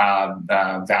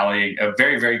Vale. A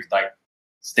very, very like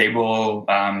stable,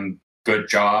 good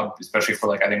job, especially for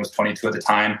like, I think it was 22 at the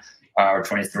time, or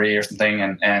 23 or something,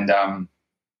 and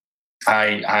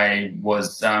I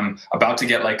was about to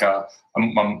get like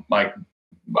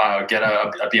get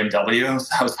a BMW.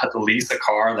 So I was about to lease a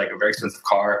car, like a very expensive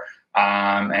car,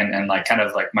 And like kind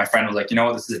of like my friend was like, you know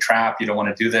what, this is a trap. You don't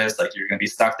want to do this. Like you're going to be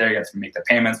stuck there. You have to make the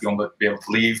payments. You won't be able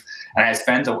to leave. And I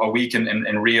spent a week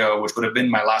in Rio, which would have been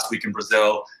my last week in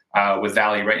Brazil with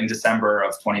Valley right in December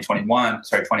of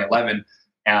 2011,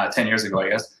 10 years ago, I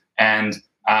guess. And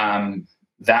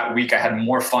that week I had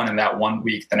more fun in that 1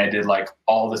 week than I did like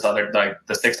all this other, like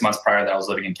the 6 months prior that I was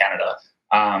living in Canada.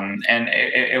 And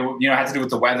it had to do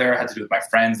with the weather, had to do with my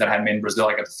friends that I had made in Brazil.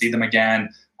 I got to see them again.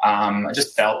 I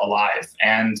just felt alive.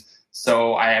 And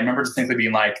so I remember distinctly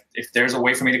being like, if there's a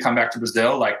way for me to come back to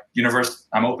Brazil, like universe,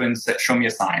 I'm open, show me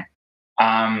a sign.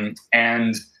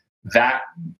 And that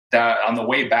on the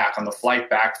way back, on the flight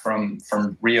back from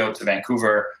Rio to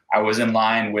Vancouver, I was in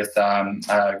line with,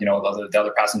 the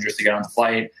other passengers to get on the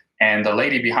flight. And the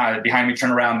lady behind me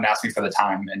turned around and asked me for the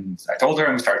time. And I told her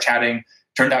and we started chatting.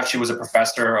 Turned out she was a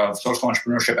professor of social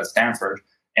entrepreneurship at Stanford.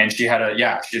 And she had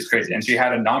she's crazy. And she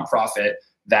had a nonprofit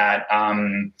that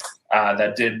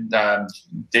did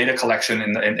data collection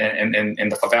in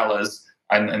the favelas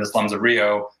and in the slums of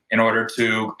Rio in order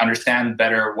to understand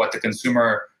better what the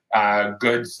consumer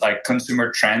goods, like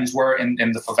consumer trends were in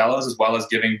the favelas, as well as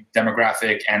giving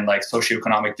demographic and like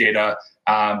socioeconomic data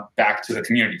back to the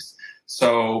communities.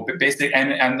 So basically,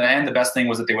 and the best thing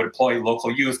was that they would employ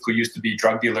local youth who used to be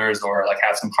drug dealers or like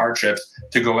have some hardships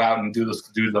to go out and do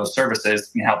those services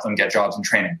and help them get jobs and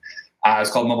training. It's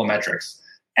called Mobile Metrics.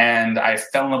 And I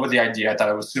fell in love with the idea. I thought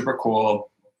it was super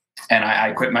cool. And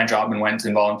I quit my job and went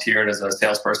and volunteered as a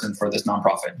salesperson for this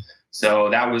nonprofit. So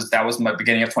that was my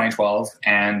beginning of 2012.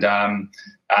 And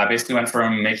basically went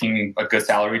from making a good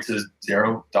salary to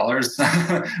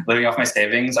 $0, living off my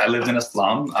savings. I lived in a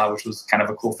slum, which was kind of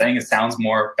a cool thing. It sounds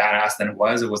more badass than it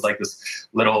was. It was like this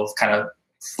little kind of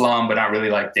slum, but not really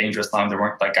like dangerous slum. There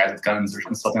weren't like guys with guns or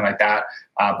something like that.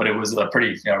 But it was a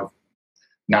pretty,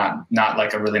 not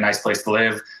like a really nice place to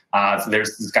live.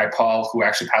 There's this guy, Paul, who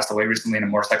actually passed away recently in a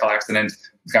motorcycle accident.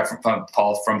 This guy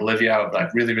Paul from Bolivia,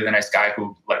 like really, really nice guy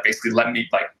who like basically let me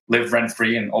like live rent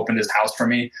free and opened his house for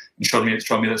me and showed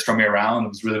me around. It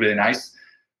was really, really nice.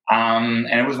 And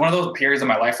it was one of those periods in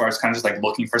my life where I was kind of just like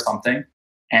looking for something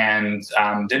and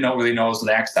didn't really know what was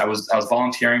next. I was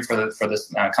volunteering for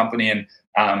this company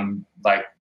and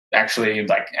actually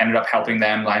ended up helping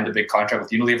them land a big contract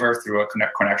with Unilever through a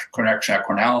connection at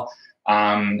Cornell.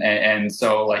 And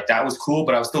so like that was cool,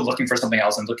 but I was still looking for something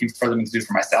else and looking for something to do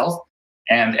for myself,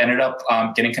 and ended up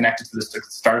getting connected to this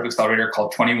startup accelerator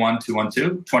called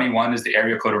 21212. 21 is the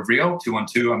area code of Rio.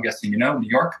 212, I'm guessing New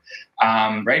York,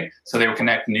 right? So they would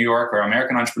connect New York or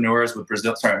American entrepreneurs with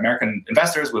American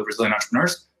investors with Brazilian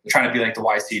entrepreneurs. They're trying to be like the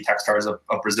YC Techstars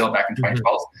of Brazil back in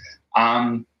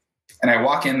 2012. And I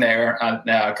walk in there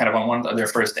kind of on one of their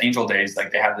first angel days.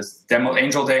 Like they had this demo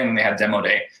angel day and then they had demo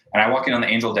day. And I walk in on the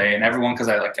angel day and everyone, because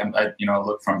I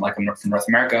look from North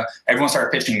America, everyone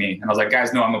started pitching me. And I was like,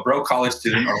 guys, no, I'm a broke college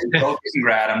student or broke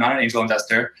grad. I'm not an angel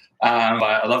investor. But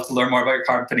I love to learn more about your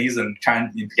companies and try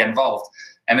and get involved.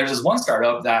 And there's this one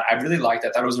startup that I really liked.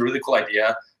 I thought it was a really cool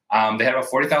idea. They had about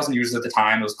 40,000 users at the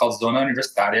time. It was called Zona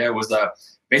Universitaria. It was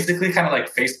basically kind of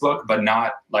like Facebook, but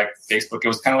not like Facebook. It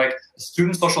was kind of like a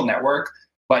student social network,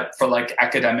 but for like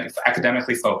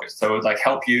academically focused. So it would like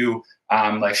help you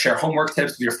like share homework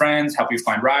tips with your friends, help you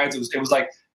find rides. It was like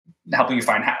helping you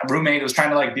find a roommate. It was trying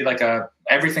to like be like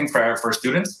everything for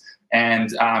students.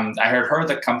 And I heard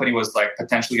the company was like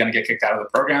potentially going to get kicked out of the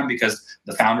program because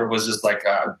the founder was just like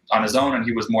on his own, and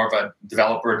he was more of a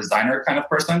developer designer kind of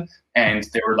person. And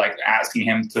they were like asking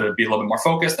him to be a little bit more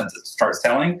focused and to start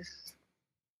selling.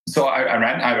 So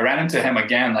I ran into him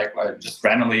again, like just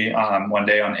randomly one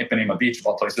day on Ipanema Beach, of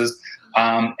all places.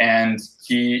 And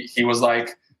he was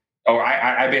like,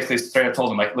 I basically straight up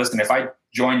told him, like, listen, if I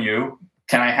join you,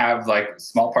 can I have like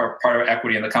small part of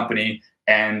equity in the company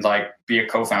and like be a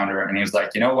co-founder? And he was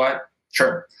like, you know what?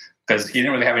 Sure. Because he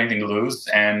didn't really have anything to lose.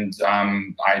 And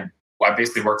I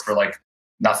basically worked for like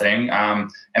nothing. And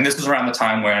this was around the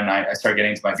time when I started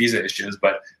getting into my visa issues.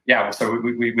 But yeah, so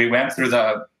we went through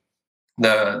the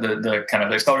kind of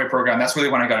the accelerator program. That's really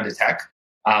when I got into tech.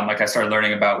 Like I started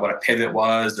learning about what a pivot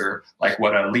was, or like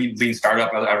what a lean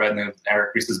startup. I read in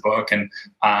Eric Ries's book and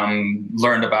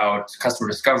learned about customer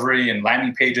discovery and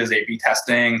landing pages, A/B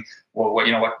testing. What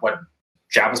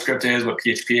JavaScript is, what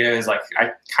PHP is. Like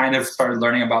I kind of started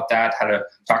learning about that, how to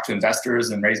talk to investors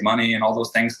and raise money and all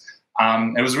those things.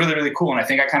 It was really, really cool. And I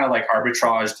think I kind of like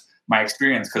arbitraged my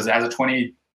experience, because as a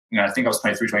I think I was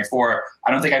 23, 24.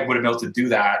 I don't think I would have been able to do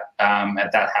that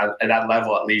at that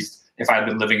level, at least if I had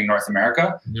been living in North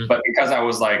America. Mm-hmm. But because I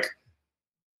was like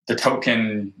the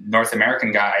token North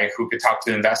American guy who could talk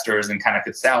to investors and kind of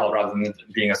could sell rather than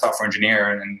being a software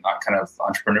engineer and kind of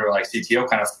entrepreneur like CTO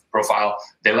kind of profile.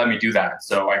 They let me do that.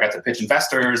 So I got to pitch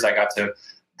investors. I got to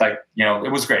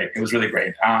it was great. It was really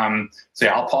great. So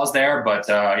yeah, I'll pause there, but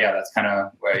yeah, that's kind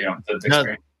of where, the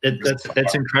experience.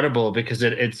 That's incredible because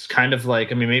it's kind of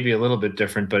like, I mean, maybe a little bit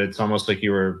different, but it's almost like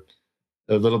you were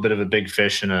a little bit of a big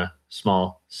fish in a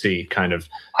small sea, kind of.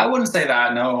 I wouldn't say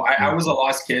that. No, I was a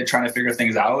lost kid trying to figure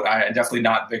things out. I definitely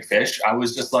not big fish. I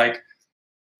was just like,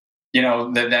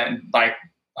 like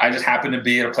I just happened to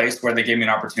be at a place where they gave me an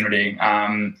opportunity.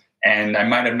 And I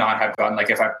might have not have gotten, like,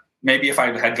 if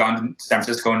I had gone to San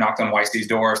Francisco and knocked on YC's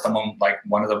door, or someone like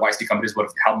one of the YC companies would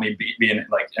have helped me be an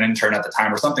intern at the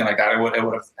time or something like that. It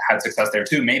would have had success there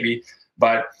too, maybe.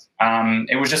 But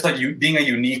it was just like being a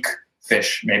unique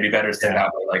fish, maybe better to say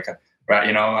that way. Like,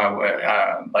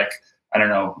 like, I don't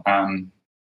know,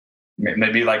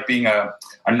 maybe like being a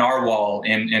narwhal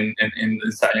in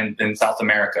South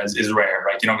America is rare,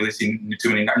 right? You don't really see too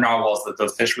many narwhals,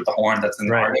 those fish with the horn that's in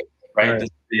the Arctic, right?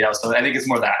 Yeah, so I think it's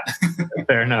more that.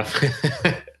 Fair enough.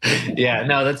 Yeah,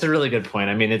 no, that's a really good point.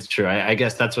 I mean, it's true. I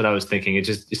guess that's what I was thinking. It's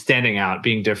just standing out,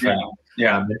 being different,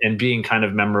 and being kind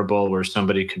of memorable, where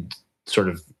somebody could sort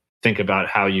of think about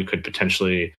how you could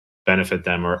potentially benefit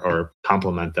them or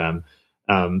complement them.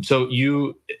 So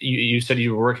you said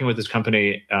you were working with this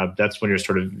company. That's when your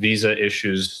sort of visa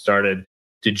issues started.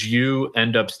 Did you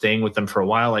end up staying with them for a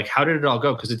while? Like, how did it all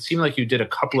go? Because it seemed like you did a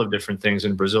couple of different things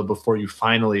in Brazil before you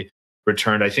finally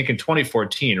returned. I think in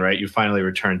 2014, right? You finally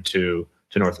returned to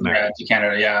North America. Yeah, to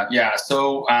Canada. Yeah.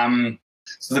 So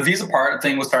so the visa part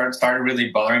thing started really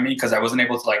bothering me because I wasn't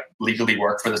able to like legally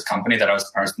work for this company that I was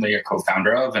personally a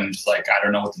co-founder of, and just like I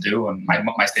don't know what to do, and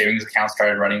my savings account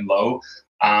started running low.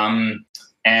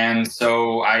 And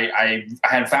so I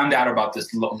had found out about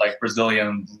this like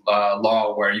Brazilian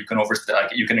law where you can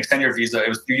you can extend your visa.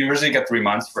 You usually get 3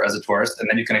 months as a tourist, and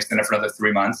then you can extend it for another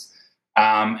 3 months.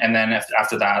 And then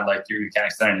after that, like you can't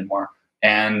extend it anymore.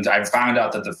 And I found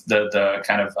out that the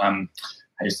kind of how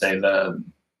you say the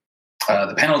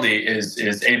penalty is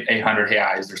 800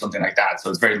 reais or something like that. So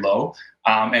it's very low.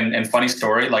 And funny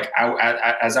story, like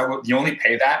you only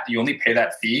pay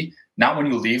that fee not when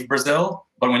you leave Brazil,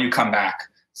 but when you come back.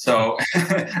 So,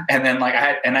 and then like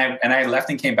I left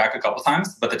and came back a couple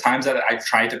times, but the times that I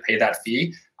tried to pay that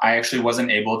fee, I actually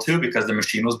wasn't able to because the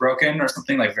machine was broken or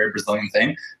something, like very Brazilian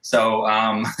thing. So,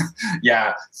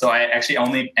 yeah, so I actually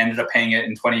only ended up paying it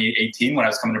in 2018 when I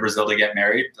was coming to Brazil to get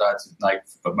married. Like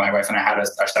my wife and I had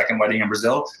our second wedding in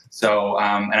Brazil. So,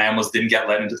 and I almost didn't get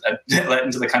let into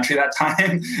the country that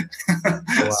time.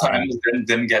 Wow. So I almost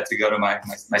didn't get to go to my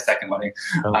second wedding.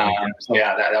 So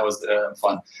yeah, that was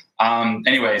fun.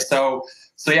 Anyway, so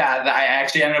yeah, I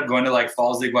actually ended up going to like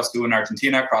Foz do Iguaçu in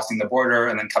Argentina, crossing the border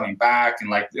and then coming back. And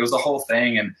like, it was a whole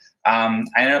thing. And I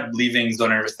ended up leaving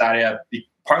Zona Universitaria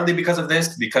partly because of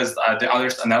this, because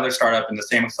another startup in the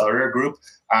same accelerator group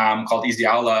called Easy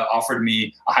Aula offered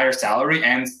me a higher salary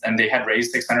and they had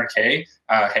raised 600K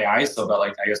reais, so about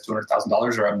like, I guess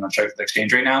 $200,000, or I'm not sure the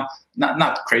exchange rate now.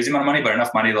 Not crazy amount of money, but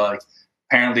enough money to like,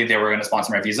 apparently they were going to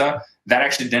sponsor my visa. That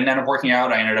actually didn't end up working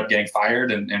out. I ended up getting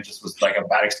fired and it just was like a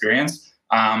bad experience.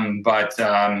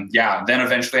 Yeah, then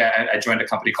eventually I joined a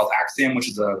company called Axiom, which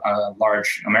is a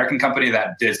large American company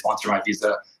that did sponsor my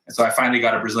visa. And so I finally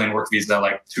got a Brazilian work visa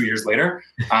like 2 years later.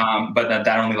 But that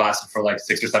only lasted for like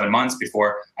 6 or 7 months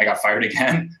before I got fired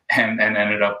again and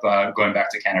ended up going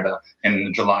back to Canada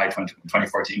in July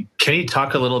 2014. Can you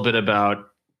talk a little bit about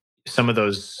some of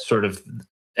those sort of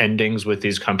endings with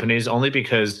these companies? Only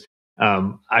because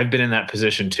I've been in that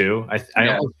position too. I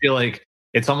almost feel like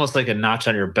it's almost like a notch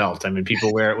on your belt. I mean,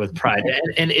 people wear it with pride,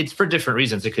 and it's for different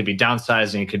reasons. It could be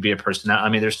downsizing. It could be a personality. I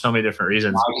mean, there's so many different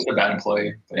reasons. I was just a bad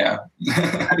employee, but yeah.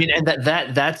 I mean, and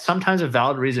that's sometimes a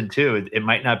valid reason too. It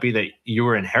might not be that you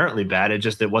were inherently bad.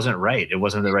 It wasn't right. It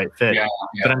wasn't the right fit. Yeah.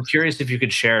 But I'm curious if you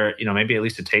could share, maybe at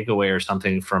least a takeaway or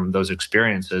something from those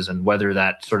experiences, and whether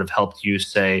that sort of helped you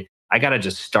say, I got to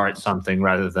just start something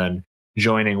rather than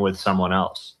joining with someone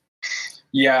else.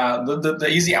 Yeah, the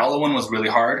Easy Aula one was really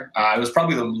hard. It was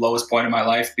probably the lowest point in my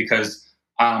life because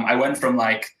I went from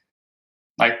like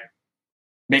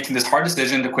making this hard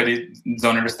decision to quit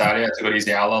Zona Universitaria to go to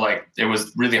Easy Aula. Like, it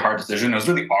was really hard decision. It was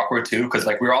really awkward too because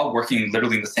like we were all working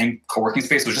literally in the same co-working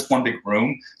space. It was just one big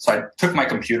room. So I took my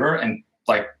computer and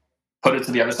like put it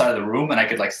to the other side of the room, and I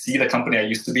could like see the company I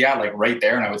used to be at like right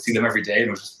there, and I would see them every day. And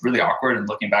it was just really awkward. And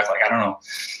looking back, like I don't know.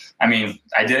 I mean,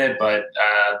 I did it, but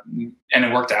and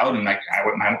it worked out, and like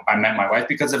I met my wife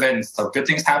because of it, and so good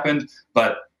things happened.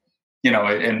 But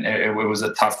it was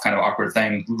a tough kind of awkward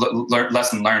thing,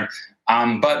 lesson learned.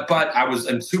 But I was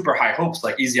in super high hopes.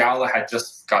 Like Easy Owl had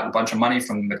just gotten a bunch of money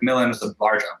from Macmillan, who's a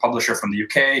large publisher from the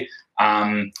UK.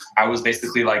 I was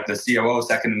basically like the COO,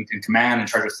 second in command, in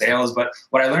charge of sales. But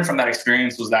what I learned from that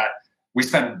experience was that we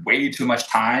spent way too much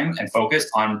time and focused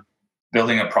on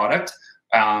building a product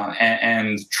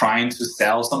and trying to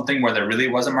sell something where there really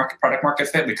was a product market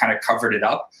fit. We kind of covered it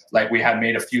up. Like we had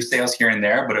made a few sales here and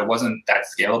there, but it wasn't that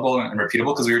scalable and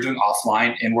repeatable because we were doing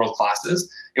offline in-world classes.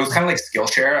 It was kind of like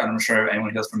Skillshare. I'm not sure if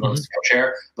anyone here is familiar with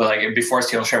Skillshare, but like before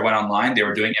Skillshare went online, they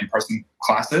were doing in-person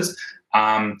classes.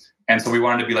 And so we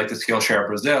wanted to be like the Skillshare of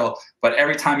Brazil. But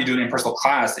every time you do an in-person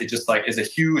class, it just like is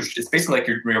it's basically like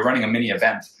you're running a mini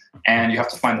event, and you have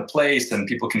to find the place, and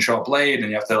people can show up late, and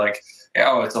you have to like,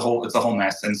 it's a whole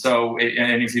mess. And so,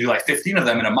 and if you do like 15 of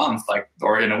them in a month,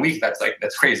 or in a week,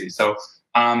 that's crazy. So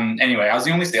anyway, I was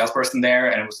the only salesperson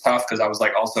there, and it was tough because I was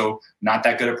like also not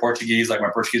that good at Portuguese. Like my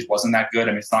Portuguese wasn't that good.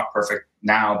 I mean, it's not perfect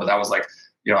now, but that was like,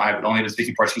 I've only been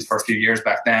speaking Portuguese for a few years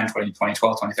back then, 2012,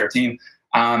 2013.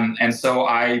 And so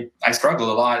I struggled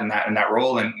a lot in that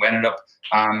role, and we ended up,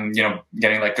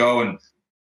 getting let go, and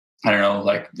I don't know,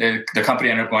 like the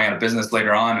company ended up going out of business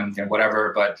later on and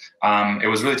whatever. But it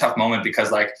was a really tough moment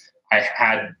because like I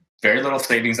had very little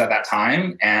savings at that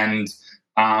time, and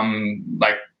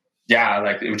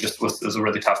it was a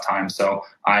really tough time. So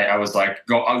I was like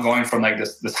going from like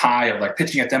this high of like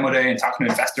pitching at Demo Day and talking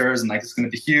to investors and like it's going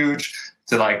to be huge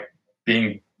to like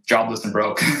being jobless and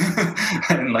broke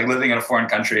and like living in a foreign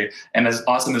country. And as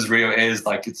awesome as Rio is,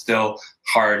 like it's still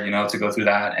hard, to go through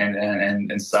that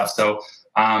and stuff. So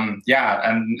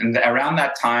and around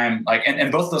that time, like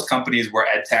and both of those companies were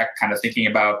ed tech, kind of thinking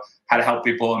about how to help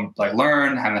people and like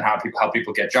learn, and then how help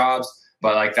people get jobs.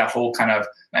 But like that whole kind of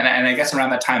and I guess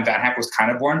around that time VanHack was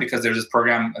kind of born because there's this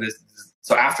program.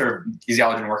 So after Easy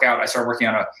Owl didn't work out, I started working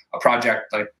on a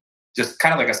project, like just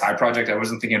kind of like a side project. I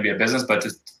wasn't thinking it'd be a business, but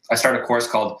I started a course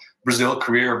called Brazil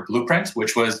Career Blueprint,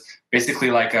 which was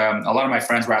basically like a lot of my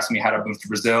friends were asking me how to move to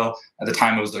Brazil. At the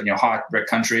time, it was hot brick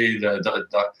country.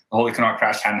 The whole economic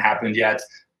crash hadn't happened yet,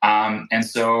 and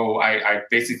so I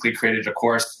basically created a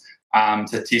course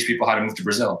to teach people how to move to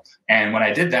Brazil. And when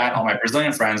I did that, all my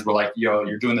Brazilian friends were like, "Yo,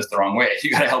 you're doing this the wrong way.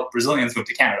 You got to help Brazilians move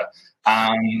to Canada."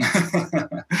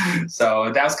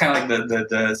 So that was kind of like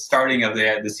the starting of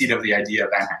the seed of the idea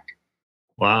of VanHack.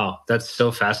 Wow, that's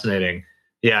so fascinating.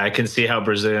 Yeah, I can see how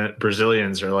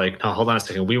Brazilians are like, oh, hold on a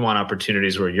second, we want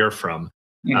opportunities where you're from.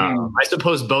 I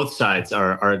suppose both sides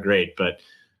are great, but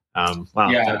wow.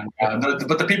 Yeah,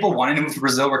 but the people wanting to move to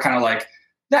Brazil were kind of like,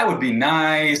 that would be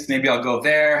nice. Maybe I'll go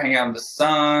there, hang out in the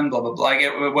sun, blah, blah, blah. Like,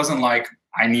 it wasn't like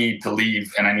I need to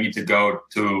leave and I need to go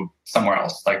to somewhere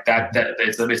else. Like that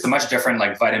it's a much different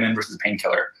like vitamin versus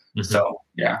painkiller. Mm-hmm. So,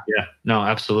 yeah. Yeah, no,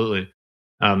 absolutely.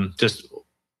 Just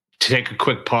to take a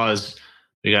quick pause,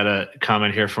 we got a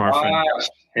comment here from our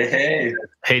friend.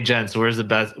 Hey, gents, what's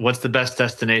the best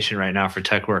destination right now for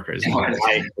tech workers?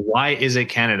 Why is it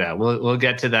Canada? We'll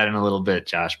get to that in a little bit,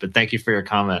 Josh. But thank you for your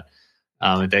comment,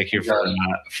 and thank you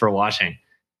for watching.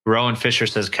 Rowan Fisher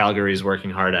says Calgary is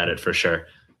working hard at it for sure.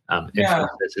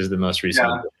 This is the most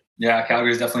recent. Yeah,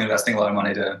 Calgary is definitely investing a lot of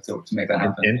money to make that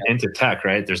happen. Into tech,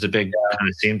 right? There's a big kind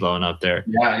of scene blowing up there.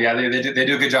 Yeah, they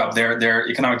do a good job. Their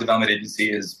economic development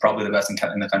agency is probably the best in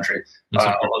the country.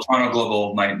 Although Toronto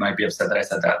Global might be upset that I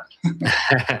said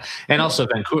that. And also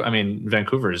Vancouver. I mean,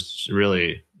 Vancouver's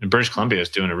really, British Columbia is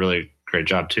doing a really great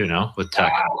job too, no, with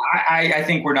tech. I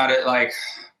think we're not at like,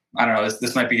 I don't know.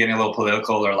 This might be getting a little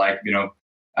political, or like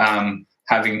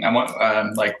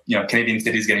Canadian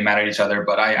cities getting mad at each other,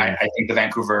 but I think the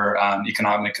Vancouver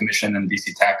Economic Commission and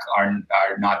BC Tech are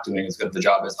not doing as good of a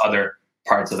job as other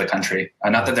parts of the country.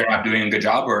 Not that they're not doing a good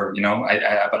job, or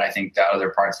but I think that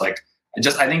other parts, like I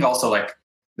think also like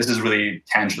this is really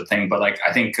tangible thing, but like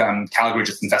I think Calgary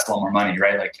just invests a lot more money,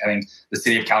 right? Like I think the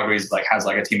city of Calgary has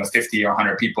like a team of 50 or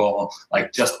 100 people,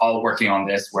 like just all working on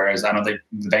this, whereas I don't think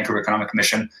the Vancouver Economic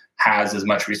Commission has as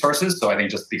much resources. So I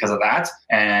think just because of that,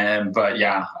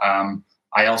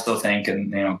 I also think,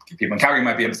 and people in Calgary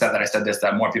might be upset that I said this,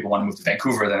 that more people want to move to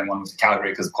Vancouver than want to move to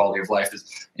Calgary because the quality of life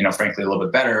is, frankly, a little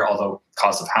bit better. Although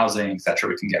cost of housing, et cetera,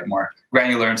 we can get more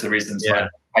granular into the reasons. Yeah.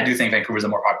 But I do think Vancouver is a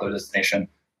more popular destination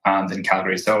than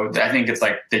Calgary. So I think it's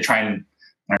like they try and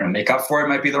make up for it.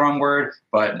 Might be the wrong word,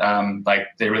 but like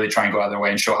they really try and go out of their way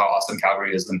and show how awesome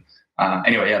Calgary is. And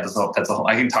anyway, yeah, that's a whole.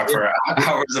 I can talk for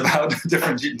hours about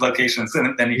different locations,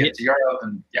 and then you get to Europe,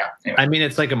 and anyway. I mean,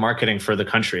 it's like a marketing for the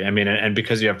country. I mean, and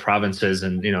because you have provinces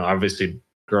and obviously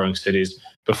growing cities.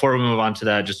 Before we move on to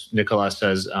that, just Nicolas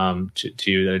says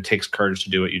to you that it takes courage to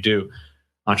do what you do.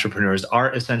 entrepreneurs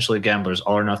are essentially gamblers,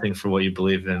 all or nothing for what you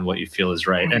believe in, what you feel is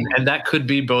right. And that could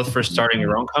be both for starting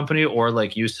your own company or,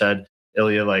 like you said,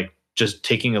 Ilya, like just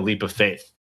taking a leap of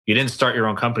faith. You didn't start your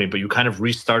own company, but you kind of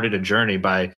restarted a journey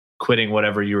by quitting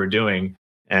whatever you were doing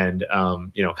and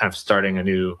kind of starting a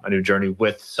new journey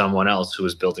with someone else who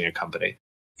was building a company.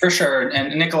 For sure.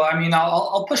 And Nicola, I mean,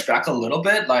 I'll push back a little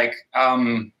bit. Like,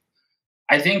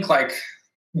 I think like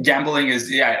gambling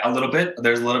is, a little bit.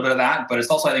 There's a little bit of that, but it's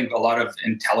also, I think, a lot of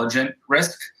intelligent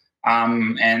risk.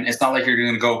 And it's not like you're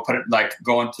going to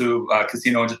go into a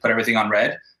casino and just put everything on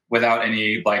red without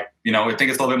any, I think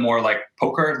it's a little bit more like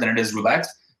poker than it is roulette.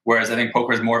 Whereas I think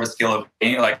poker is more of a skill of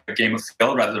game, like a game of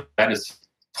skill, rather than roulette is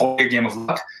totally a game of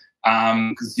luck.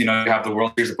 Because you have the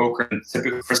World Series of Poker, and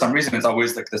typically for some reason it's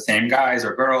always like the same guys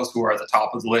or girls who are at the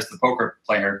top of the list of poker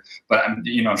player. But I'm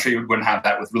sure you wouldn't have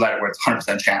that with roulette where it's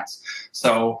 100% chance.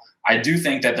 So I do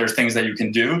think that there's things that you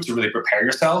can do to really prepare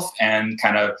yourself and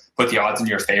kind of put the odds in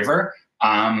your favor.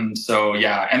 And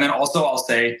then also I'll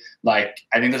say, like,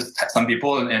 I think there's some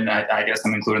people, and I guess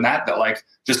I'm including that like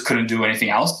just couldn't do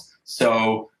anything else.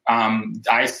 So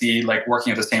I see like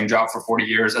working at the same job for 40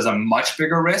 years as a much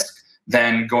bigger risk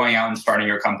than going out and starting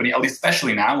your company, at least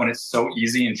especially now when it's so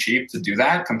easy and cheap to do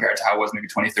that compared to how it was maybe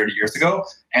 20, 30 years ago.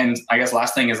 And I guess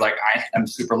last thing is, like, I am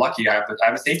super lucky. I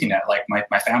have a safety net, like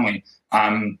my family.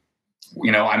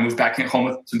 I moved back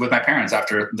home with my parents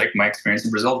after like my experience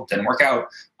in Brazil didn't work out.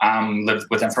 Lived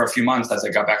with them for a few months as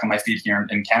I got back on my feet here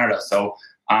in Canada. So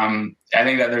I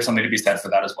think that there's something to be said for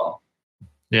that as well.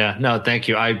 Yeah, no, thank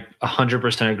you. I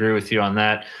 100% agree with you on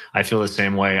that. I feel the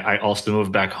same way. I also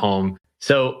moved back home.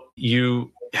 So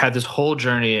you had this whole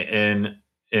journey in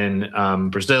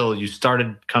Brazil. You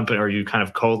started company, or you kind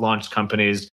of co-launched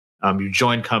companies. You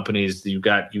joined companies. You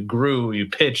grew. You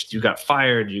pitched. You got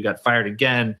fired. You got fired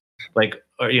again. Like,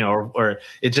 or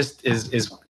it just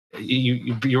is.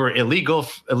 You were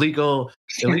illegally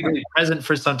present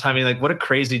for some time. I mean, like, what a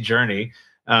crazy journey.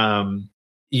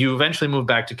 You eventually moved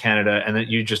back to Canada, and then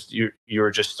you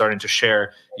were just starting to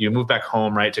share. You moved back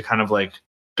home, right, to kind of like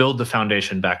build the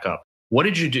foundation back up. What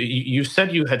did you do? You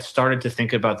said you had started to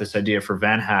think about this idea for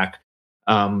VanHack,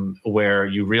 where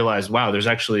you realized, wow, there's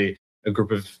actually a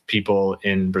group of people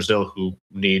in Brazil who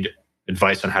need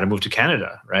advice on how to move to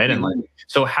Canada, right? Mm-hmm. And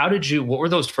so what were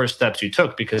those first steps you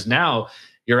took? Because now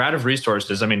you're out of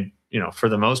resources. I mean, for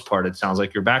the most part, it sounds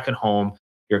like you're back at home.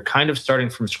 You're kind of starting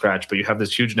from scratch, but you have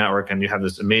this huge network and you have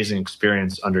this amazing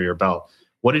experience under your belt.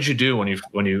 What did you do when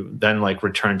you then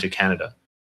returned to Canada?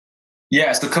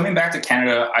 Yeah, so coming back to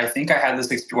Canada, I think I had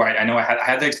this experience. I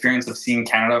had the experience of seeing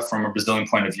Canada from a Brazilian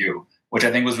point of view, which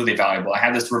I think was really valuable. I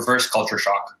had this reverse culture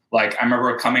shock. Like, I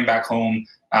remember coming back home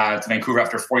to Vancouver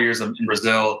after 4 years in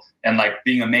Brazil, and like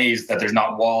being amazed that there's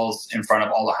not walls in front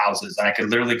of all the houses, and I could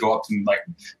literally go up to like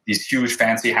these huge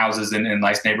fancy houses in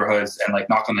nice neighborhoods and like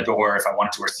knock on the door if I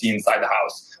wanted to, or see inside the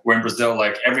house. Where in Brazil,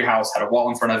 like every house had a wall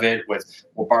in front of it with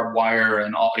barbed wire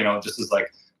and all. Just as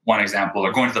like one example.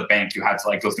 Or going to the bank, you had to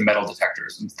like go through metal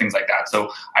detectors and things like that.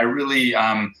 So I really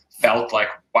felt like,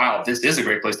 wow, this is a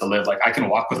great place to live. Like, I can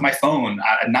walk with my phone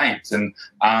at night and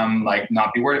like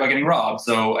not be worried about getting robbed.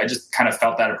 So I just kind of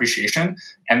felt that appreciation.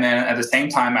 And then at the same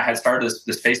time, I had started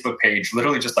this Facebook page,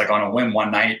 literally just like on a whim one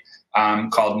night,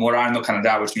 called Morar no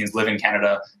Canadá, which means live in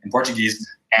Canada in Portuguese.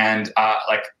 And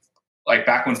like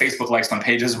back when Facebook likes on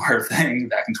pages were a thing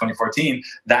back in 2014,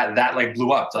 that like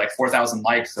blew up to like 4,000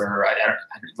 likes, or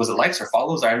was it likes or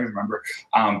follows? I don't even remember.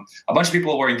 A bunch of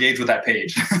people were engaged with that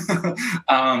page.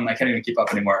 I can't even keep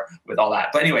up anymore with all that.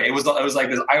 But anyway, it was like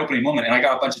this eye-opening moment, and I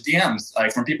got a bunch of DMs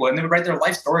like from people, and they would write their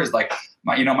life stories like,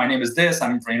 my name is this,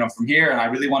 I'm from here, and I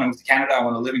really want to move to Canada, I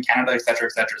want to live in Canada, et cetera,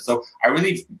 et cetera. So I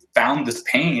really found this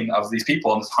pain of these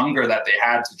people and this hunger that they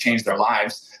had to change their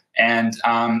lives. And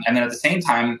then at the same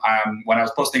time, when I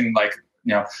was posting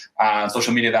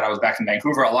social media that I was back in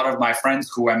Vancouver, a lot of my friends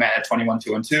who I met at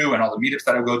 21-212 and all the meetups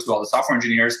that I go to, all the software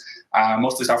engineers,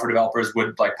 mostly software developers,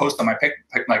 would like post on my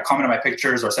comment on my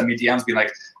pictures or send me DMs, be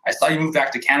like, I saw you move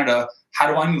back to Canada. How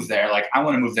do I move there? Like, I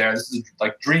want to move there. This is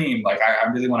like dream. Like, I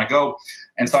really want to go.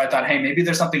 And so I thought, hey, maybe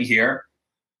there's something here.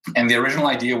 And the original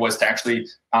idea was to actually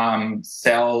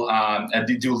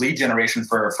do lead generation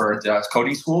for the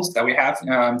coding schools that we have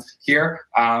here,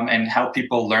 and help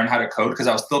people learn how to code, because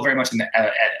I was still very much in the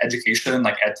education,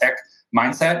 like ed tech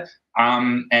mindset.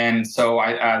 And so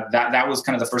that was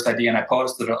kind of the first idea. And I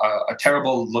posted a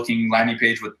terrible looking landing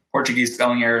page with Portuguese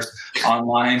spelling errors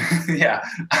online. Yeah.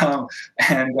 I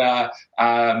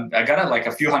got like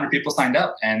a few hundred people signed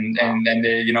up, and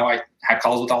they, I had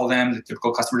calls with all of them, the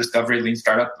typical customer discovery, lean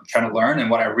startup, trying to learn. And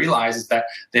what I realized is that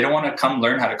they don't want to come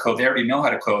learn how to code. They already know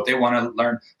how to code. They want to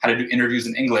learn how to do interviews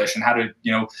in English and how to,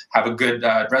 have a good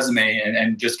resume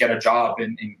and just get a job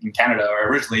in Canada, or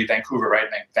originally Vancouver, right?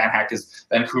 VanHack is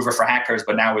Vancouver for hackers,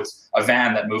 but now it's a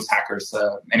van that moves hackers.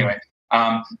 Anyway.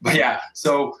 But yeah,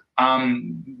 so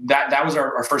that was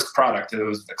our first product. It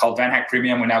was called VanHack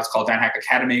Premium, and now it's called VanHack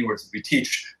Academy, where we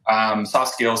teach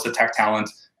soft skills to tech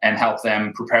talent and help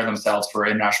them prepare themselves for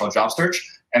international job search.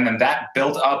 And then that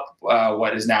built up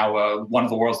what is now one of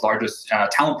the world's largest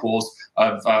talent pools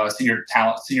of senior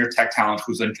tech talent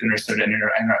who's interested in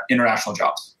international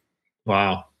jobs.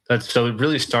 Wow. So it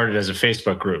really started as a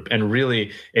Facebook group, and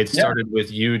really it started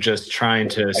with you just trying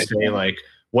to say, like,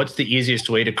 what's the easiest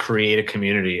way to create a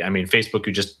community? I mean, Facebook,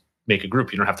 you just make a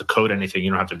group. You don't have to code anything.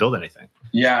 You don't have to build anything.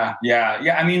 Yeah.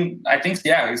 I mean, I think,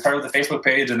 it started with a Facebook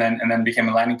page and then became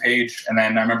a landing page. And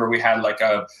then I remember we had like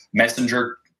a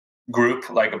Messenger group,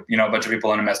 like, a bunch of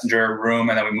people in a Messenger room.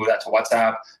 And then we moved that to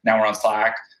WhatsApp. Now we're on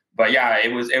Slack. But yeah,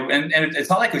 it's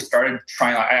not like we started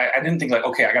trying. I didn't think like,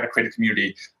 okay, I got to create a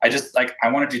community. I just I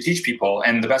wanted to teach people,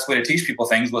 and the best way to teach people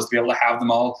things was to be able to have them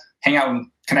all hang out and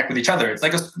connect with each other. It's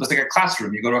like a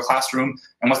classroom. You go to a classroom,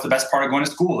 and what's the best part of going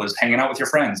to school is hanging out with your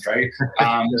friends, right?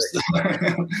 At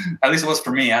least it was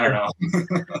for me. I don't know.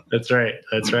 That's right.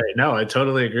 No, I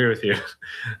totally agree with you.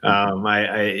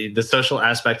 The social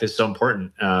aspect is so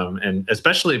important, and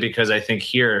especially because I think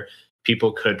here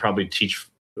people could probably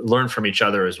learn from each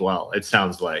other as well. It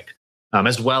sounds like,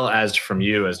 as well as from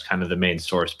you as kind of the main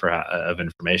source of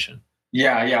information.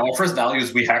 Yeah. Our first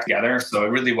values we hacked together. So it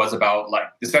really was about, like,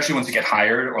 especially once you get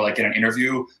hired or like in an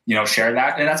interview, share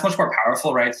that. And that's much more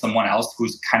powerful, right? Someone else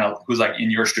who's like in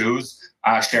your shoes,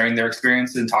 sharing their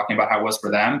experience and talking about how it was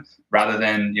for them, rather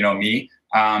than, me,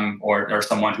 or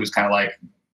someone who's kind of like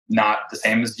not the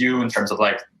same as you in terms of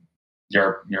like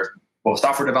your both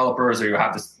software developers, or you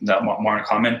have this more in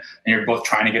common, and you're both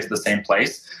trying to get to the same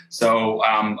place. So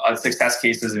success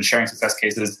cases and sharing success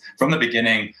cases from the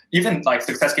beginning, even like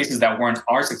success cases that weren't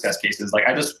our success cases. Like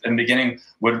I just in the beginning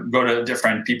would go to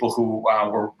different people who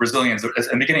were Brazilians. In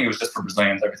the beginning, it was just for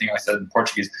Brazilians. Everything I said in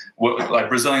Portuguese, like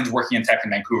Brazilians working in tech in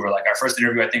Vancouver. Like our first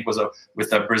interview, I think, was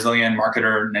with a Brazilian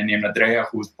marketer named Andrea,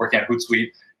 who was working at Hootsuite,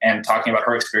 and talking about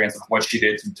her experience of what she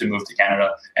did to move to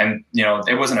Canada. And,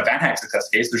 it wasn't a VanHack success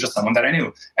case. It was just someone that I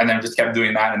knew. And then just kept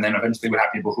doing that. And then eventually would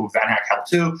have people who VanHack helped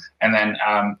too. And then,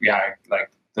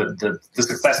 like the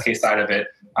success case side of it,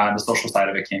 the social side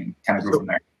of it kind of grew from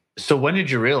there. So when did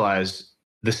you realize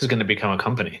this is going to become a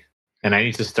company and I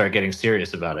need to start getting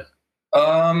serious about it?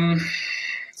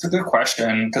 It's a good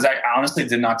question, because I honestly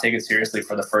did not take it seriously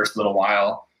for the first little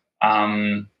while.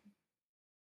 I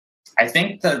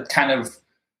think the kind of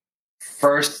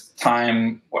first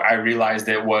time I realized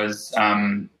it was,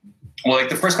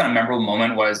 the first kind of memorable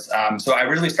moment was, so I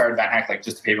really started VanHack like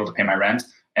just to be able to pay my rent,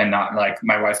 and not like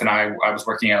my wife and I was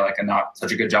working at like a not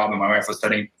such a good job, and my wife was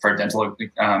studying for dental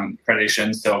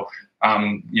accreditation. So,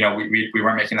 we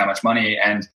weren't making that much money,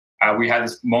 and we had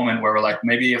this moment where we're like,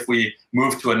 maybe if we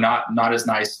move to a not as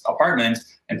nice apartment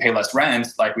and pay less rent,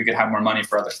 like we could have more money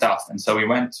for other stuff. And so we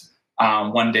went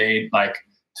one day, like,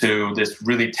 to this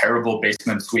really terrible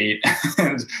basement suite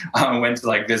and went to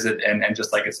like visit, and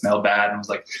just like it smelled bad and was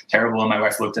like terrible. And my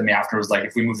wife looked at me afterwards like,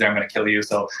 if we move there, I'm going to kill you.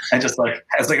 So I just like,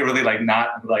 it's like a really like not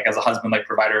like as a husband, like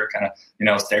provider kind of,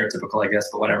 stereotypical, I guess,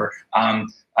 but whatever.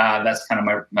 That's kind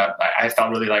of I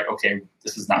felt really like, okay,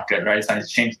 this is not good, right? So I need to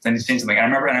change something.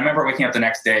 And I remember waking up the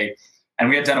next day, and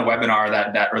we had done a webinar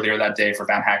that earlier that day for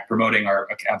VanHack, promoting our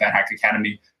VanHack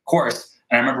Academy course.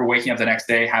 And I remember waking up the next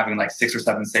day having like 6 or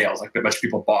 7 sales, like a bunch of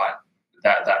people bought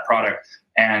that product.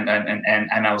 And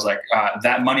I was like,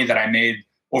 that money that I made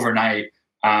overnight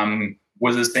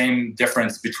was the same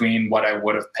difference between what I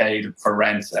would have paid for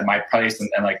rent at my place and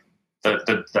like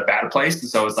the bad place. And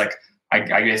so it's like,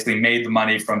 I basically made the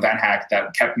money from VanHack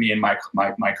that kept me in my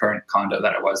current condo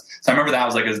that I was. So I remember that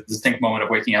was like a distinct moment of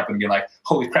waking up and being like,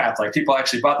 holy crap, like people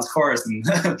actually bought this course. And,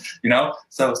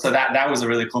 so that was a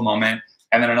really cool moment.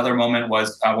 And then another moment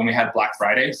was when we had Black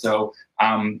Friday. So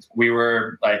we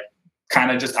were like kind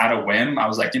of just out of whim. I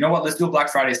was like, you know what, let's do a Black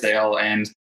Friday sale. And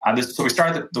so we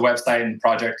started the website and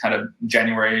project kind of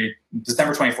December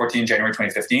 2014, January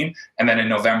 2015. And then in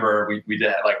November, we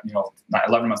did like,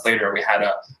 11 months later, we had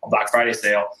a Black Friday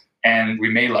sale, and we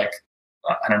made like,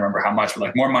 I don't remember how much, but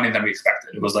like more money than we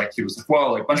expected. It was like, he was like,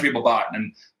 whoa, like a bunch of people bought.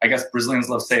 And I guess Brazilians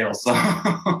love sales. So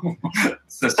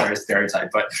it's a stereotype,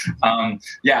 but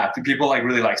people like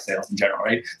really like sales in general,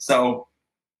 right? So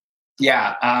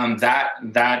Yeah,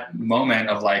 that moment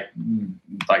of like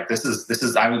this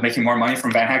is I was making more money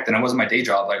from VanHack than I was in my day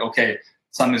job. Like, okay,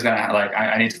 something's gonna like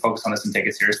I need to focus on this and take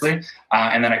it seriously.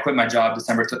 And then I quit my job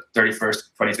December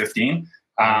 31st, 2015,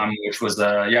 which was it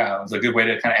was a good way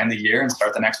to kind of end the year and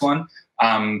start the next one.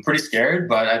 Pretty scared,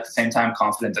 but at the same time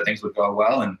confident that things would go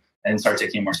well and start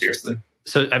taking it more seriously.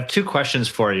 So I have two questions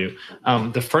for you.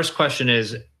 The first question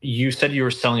is, you said you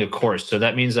were selling a course. So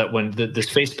that means that when this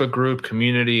Facebook group,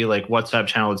 community, like WhatsApp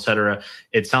channel, et cetera,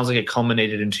 it sounds like it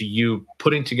culminated into you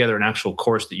putting together an actual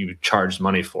course that you charged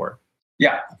money for.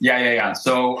 Yeah.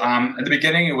 So at the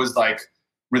beginning, it was like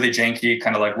really janky,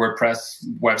 kind of like WordPress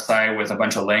website with a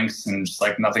bunch of links and just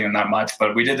like nothing and not much.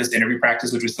 But we did this interview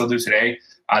practice, which we still do today,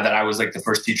 that I was like the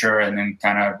first teacher, and then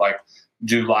kind of like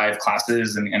do live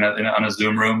classes on a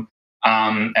Zoom room.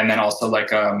 And then also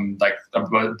like a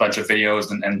bunch of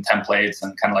videos and templates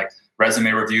and kind of like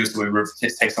resume reviews. So we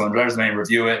take someone's resume,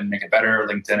 review it, and make it better.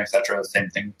 LinkedIn, etc. Same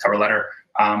thing. Cover letter.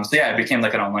 So yeah, it became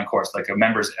like an online course, like a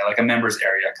members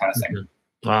area kind of thing.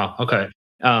 Mm-hmm. Wow. Okay.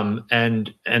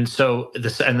 And so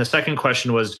the second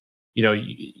question was,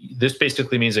 this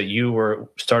basically means that you were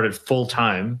started full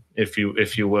time, if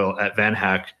you will, at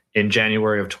VanHack in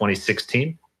January of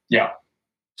 2016. Yeah.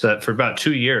 So that for about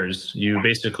 2 years, you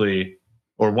basically,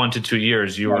 or 1 to 2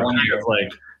 years, you were kind of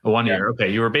like a 1 year. Okay.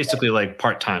 You were basically like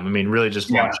part-time. I mean, really just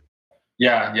launching.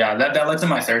 Yeah. That led to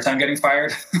my third time getting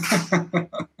fired.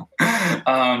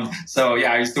 So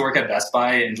yeah, I used to work at Best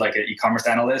Buy and like an e-commerce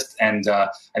analyst, and I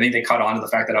think they caught on to the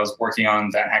fact that I was working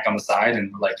on VanHack on the side,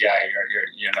 and were like, yeah,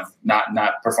 you're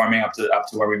not performing up to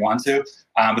where we want to.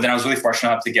 But then I was really fortunate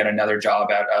enough to get another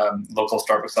job at a local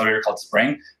startup accelerator called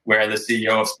Spring, where the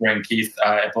CEO of Spring, Keith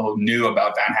Ipple, knew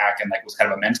about VanHack and like was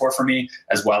kind of a mentor for me,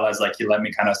 as well as like he let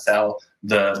me kind of sell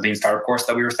the Lean Startup course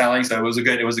that we were selling. So it was a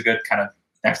good kind of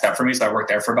next step for me. So I worked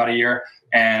there for about a year,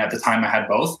 and at the time I had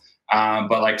both.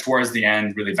 But like towards the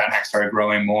end, really VanHack started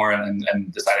growing more and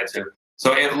decided to.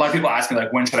 So a lot of people ask me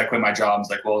like, when should I quit my job? It's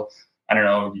like, well, I don't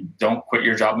know. You don't quit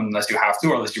your job unless you have to,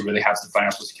 or unless you really have some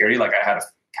financial security. Like I had a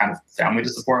kind of family to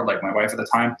support, like my wife at the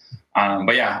time.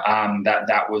 But yeah,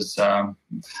 that was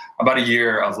about a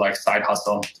year of like side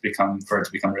hustle to become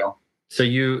real. So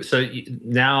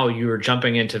now you are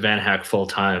jumping into VanHack full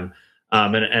time.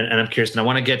 And I'm curious, and I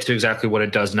want to get to exactly what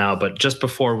it does now. But just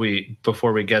before we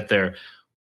get there,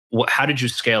 how did you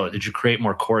scale it? Did you create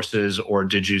more courses, or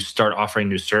did you start offering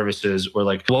new services, or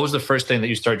like what was the first thing that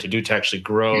you started to do to actually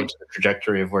grow to the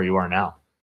trajectory of where you are now?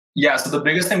 Yeah, so the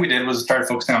biggest thing we did was start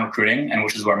focusing on recruiting, and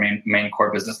which is our main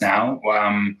core business now.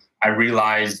 I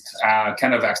realized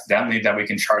kind of accidentally that we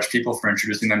can charge people for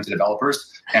introducing them to developers,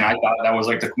 and I thought that was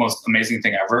like the most amazing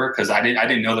thing ever, because I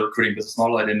didn't know the recruiting business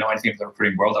model. I didn't know anything about the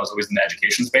recruiting world. I was always in the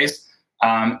education space.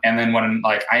 And then when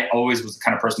like I always was the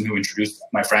kind of person who introduced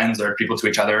my friends or people to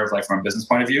each other, like from a business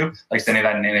point of view, like sending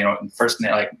that name, first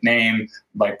name, like name,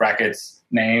 like brackets,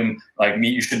 name, like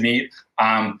meet, you should meet.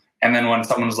 And then when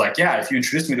someone was like, yeah, if you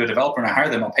introduce me to a developer and I hire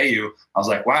them, I'll pay you. I was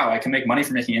like, wow, I can make money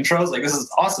for making intros. Like, this is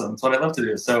awesome. It's what I love to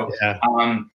do. So,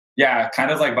 kind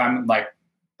of like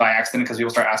by accident, because people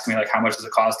start asking me like, how much does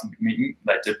it cost to meet,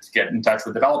 like to get in touch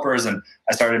with developers? And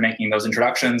I started making those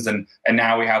introductions. And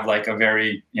now we have like a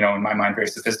very, in my mind, very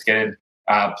sophisticated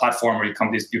platform where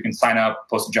you can sign up,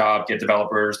 post a job, get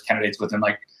developers, candidates within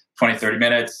like 20, 30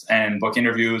 minutes and book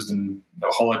interviews and a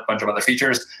whole bunch of other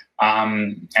features.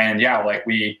 We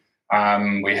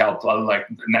help like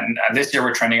this year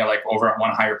we're trending at like over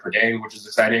 1 hire per day, which is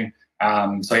exciting.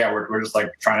 We're just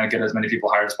like trying to get as many people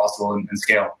hired as possible and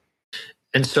scale.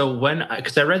 And so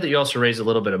because I read that you also raised a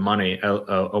little bit of money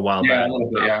a while back. Yeah, a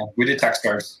little bit. Yeah, we did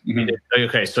Techstars. Mm-hmm.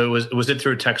 Okay, so was it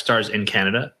through Techstars in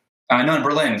Canada? No, in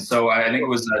Berlin. So I think it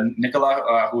was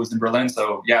Nicola who was in Berlin.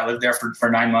 So yeah, I lived there for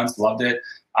 9 months, loved it.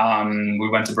 We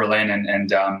went to Berlin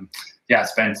and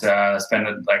spent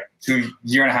like 2.5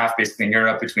 years basically in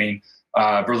Europe between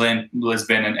Berlin,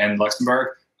 Lisbon, and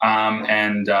Luxembourg.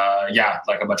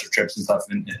 Like a bunch of trips and stuff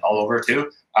all over too.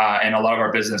 And a lot of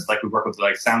our business, like we work with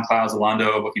like SoundCloud,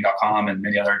 Zalando, Booking.com, and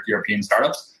many other European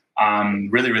startups.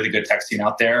 Really, really good tech scene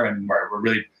out there. And we're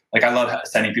really, like, I love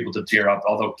sending people to Europe,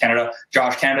 although Canada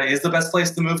is the best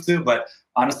place to move to. But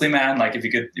honestly, man, like if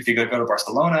you could go to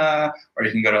Barcelona, or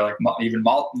you can go to like even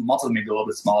Malta, maybe a little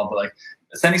bit small, but like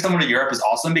sending someone to Europe is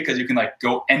awesome because you can like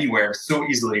go anywhere so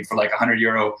easily for like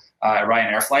 €100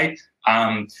 Ryanair flight.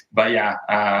 I'm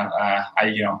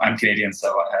Canadian,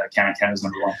 so Canada's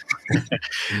number one.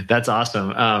 That's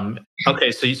awesome.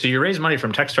 Okay, so you raised money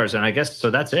from Techstars, and I guess so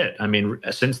that's it. I mean,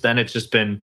 since then it's just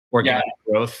been organic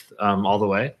growth all the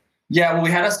way. Yeah, well,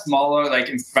 we had a smaller, like,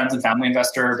 friends and family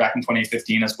investor back in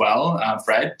 2015 as well,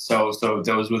 Fred. So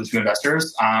those were the two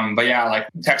investors. But yeah, like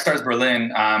Techstars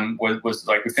Berlin was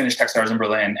like, we finished Techstars in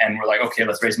Berlin, and we're like, okay,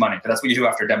 let's raise money. But that's what you do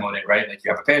after demo day, right? Like,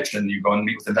 you have a pitch and you go and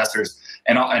meet with investors.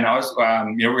 And I was,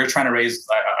 we were trying to raise,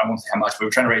 I won't say how much, but we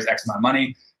were trying to raise X amount of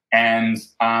money. And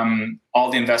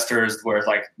all the investors were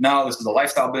like, no, this is a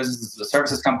lifestyle business, this is a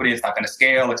services company, it's not going to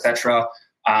scale, etc.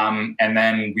 And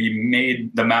then we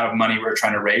made the amount of money we were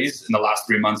trying to raise in the last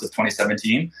 3 months of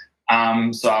 2017.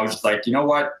 So I was just like, you know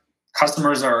what?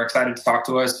 Customers are excited to talk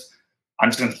to us. I'm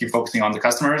just going to keep focusing on the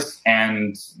customers,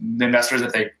 and the investors,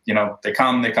 if they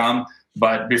come, they come.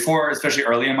 But before, especially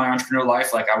early in my entrepreneurial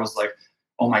life, like I was like,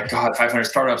 oh my God, 500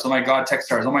 startups. Oh my God,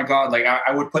 Techstars. Oh my God. Like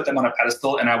I would put them on a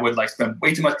pedestal, and I would like spend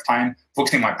way too much time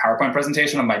focusing on my PowerPoint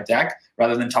presentation on my deck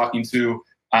rather than talking to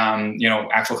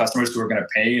actual customers who are going to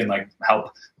pay and like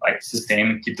help like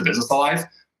sustain, keep the business alive.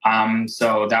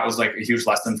 So that was like a huge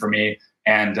lesson for me.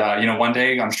 And, one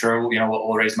day I'm sure,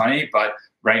 we'll raise money, but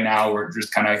right now we're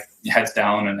just kind of heads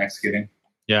down and executing.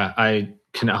 Yeah, I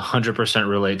can 100%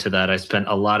 relate to that. I spent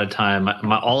a lot of time,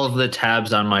 all of the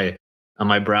tabs on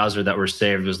my browser that were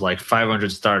saved was like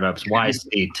 500 startups,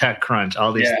 YC, TechCrunch,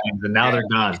 all these things. And now they're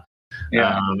gone.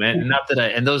 Yeah. And not that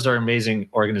and those are amazing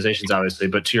organizations, obviously,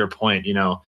 but to your point,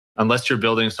 unless you're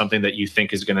building something that you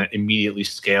think is going to immediately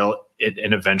scale it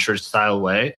in a venture style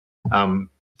way,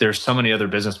 there's so many other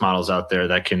business models out there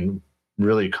that can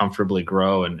really comfortably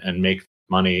grow and make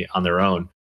money on their own.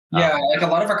 Yeah, like a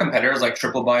lot of our competitors, like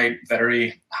TripleByte,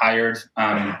 Vettery, Hired,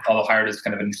 although Hired is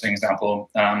kind of an interesting example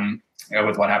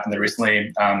with what happened there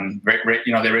recently.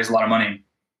 They raised a lot of money.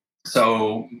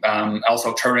 So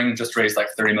also Turing just raised like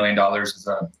 $30 million as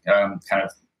a kind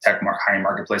of tech hiring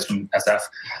marketplace from SF.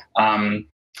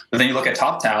 But then you look at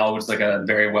TopTal, which is like a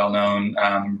very well-known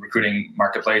recruiting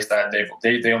marketplace that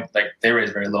they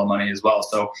raise very little money as well.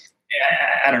 So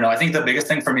I don't know. I think the biggest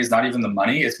thing for me is not even the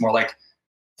money. It's more like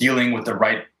dealing with the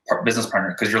right business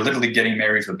partner, because you're literally getting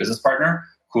married to a business partner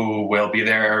who will be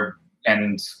there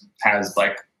and has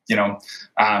like,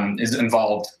 is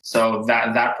involved. So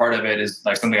that part of it is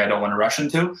like something I don't want to rush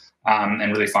into,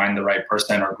 and really find the right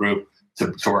person or group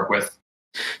to work with.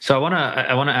 So I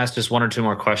want to ask just one or two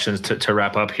more questions to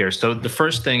wrap up here. So the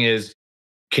first thing is,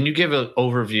 can you give an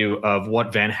overview of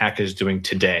what VanHack is doing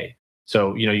today?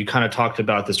 So, you kind of talked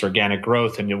about this organic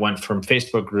growth, and you went from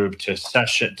Facebook group to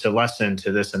session to lesson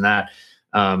to this and that,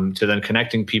 to then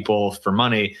connecting people for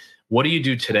money. What do you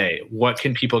do today? What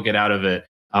can people get out of it,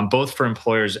 both for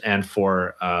employers and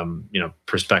for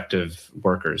prospective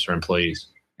workers or employees?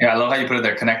 Yeah, I love how you put it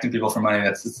there. Connecting people for money.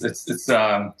 It's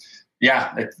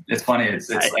funny.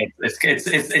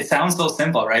 It sounds so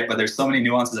simple, right? But there's so many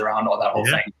nuances around all that whole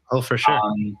thing. Oh, for sure.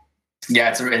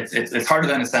 It's harder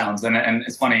than it sounds, and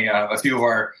it's funny. A few of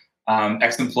our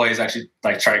ex-employees actually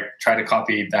like try to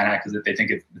copy VanHack because they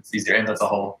think it's easier, and that's a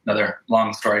whole another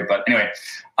long story. But anyway,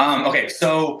 okay,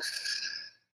 so.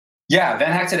 Yeah,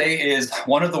 VanHack today is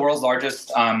one of the world's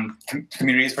largest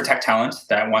communities for tech talent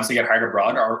that wants to get hired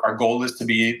abroad. Our goal is to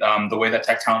be the way that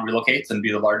tech talent relocates and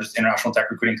be the largest international tech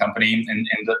recruiting company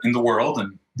in the world.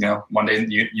 And one day in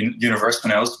the universe, who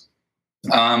knows?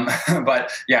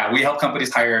 But yeah, we help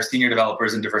companies hire senior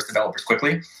developers and diverse developers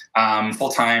quickly,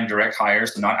 full-time direct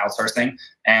hires, so not outsourcing.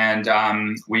 And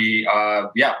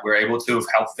we're able to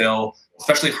help fill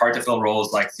especially hard to fill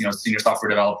roles like senior software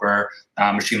developer,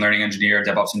 machine learning engineer,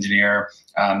 DevOps engineer,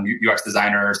 UX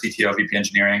designer, CTO, VP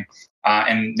engineering.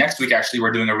 And next week, actually,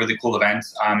 we're doing a really cool event,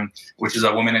 which is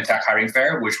a Women in Tech Hiring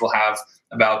Fair, which will have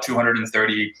about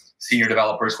 230 senior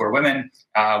developers who are women.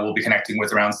 We'll be connecting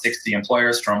with around 60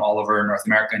 employers from all over North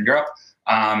America and Europe.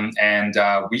 And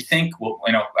we think,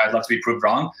 I'd love to be proved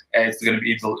wrong. It's going to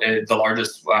be the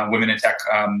largest Women in Tech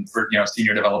for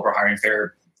senior developer hiring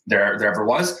fair there ever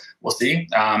was. We'll see.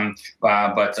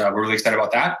 But we're really excited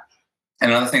about that.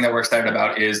 And another thing that we're excited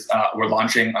about is we're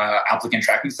launching an applicant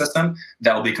tracking system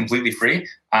that will be completely free.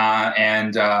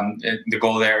 And the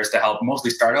goal there is to help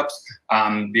mostly startups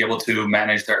be able to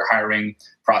manage their hiring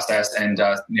process and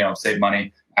save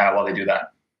money while they do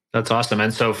that. That's awesome.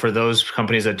 And so for those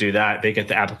companies that do that, they get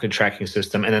the applicant tracking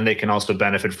system, and then they can also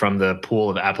benefit from the pool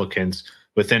of applicants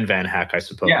within VanHack, I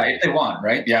suppose. Yeah, if they want,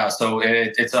 right? Yeah, so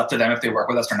it's up to them if they work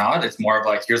with us or not. It's more of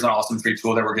like, here's an awesome free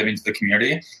tool that we're giving to the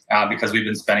community because we've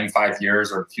been spending 5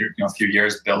 years or a few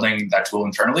years building that tool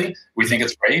internally. We think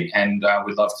it's great, and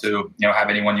we'd love to have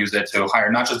anyone use it to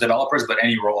hire not just developers, but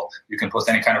any role. You can post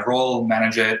any kind of role,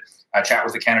 manage it, chat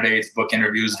with the candidates, book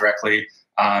interviews directly,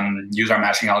 use our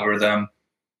matching algorithm,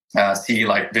 see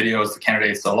like videos of the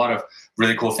candidates. So a lot of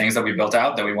really cool things that we built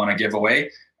out that we want to give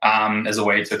away. as a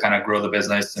way to kind of grow the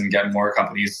business and get more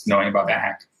companies knowing about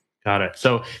VanHack. Got it.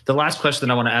 So the last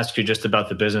question I want to ask you just about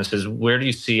the business is, where do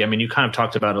you see, I mean, you kind of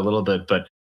talked about it a little bit, but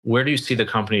where do you see the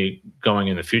company going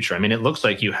in the future? I mean, it looks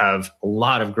like you have a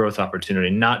lot of growth opportunity,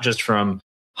 not just from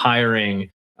hiring,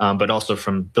 but also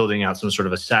from building out some sort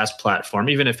of a SaaS platform,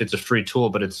 even if it's a free tool,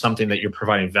 but it's something that you're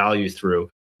providing value through.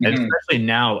 And especially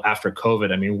now after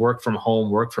COVID, I mean, work from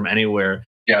home, work from anywhere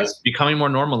is becoming more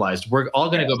normalized. We're all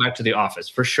going to go back to the office.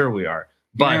 For sure we are.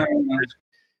 But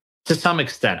to some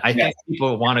extent, I think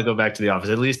people want to go back to the office,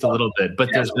 at least a little bit, but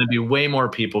there's going to be way more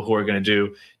people who are going to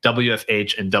do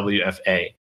WFH and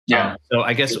WFA. So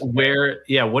I guess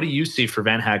what do you see for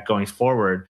VanHack going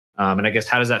forward? And I guess,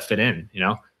 how does that fit in,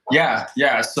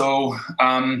 Yeah. So,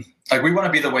 like, we want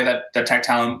to be the way that the tech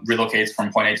talent relocates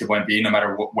from point A to point B, no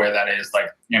matter where that is. Like,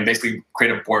 basically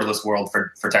create a borderless world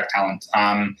for tech talent.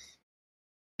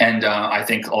 And I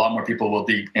think a lot more people will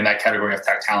be in that category of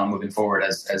tech talent moving forward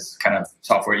as kind of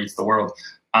software eats the world.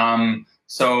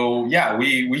 So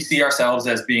we see ourselves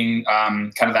as being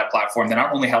kind of that platform that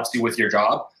not only helps you with your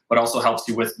job, but also helps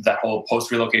you with that whole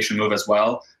post-relocation move as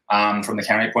well, from the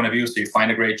candidate point of view. So you find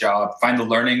a great job, find the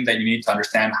learning that you need to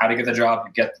understand how to get the job,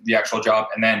 you get the actual job,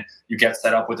 and then you get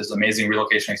set up with this amazing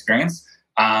relocation experience,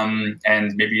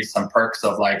 and maybe some perks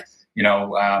of, like,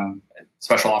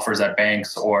 special offers at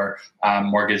banks or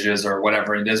mortgages or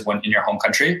whatever it is when in your home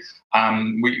country.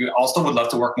 We also would love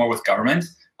to work more with government,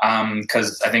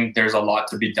 because I think there's a lot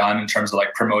to be done in terms of,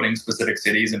 like, promoting specific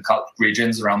cities and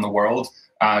regions around the world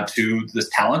to this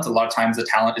talent. A lot of times the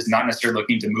talent is not necessarily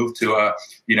looking to move to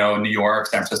New York,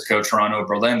 San Francisco, Toronto,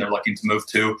 Berlin. They're looking to move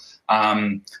to,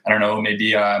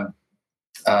 maybe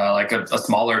like a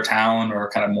smaller town or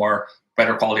kind of more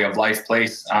better quality of life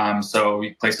place. So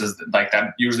places like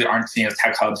that usually aren't seen as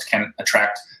tech hubs can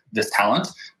attract this talent.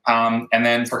 And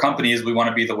then for companies, we want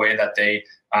to be the way that they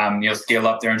scale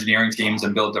up their engineering teams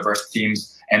and build diverse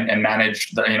teams and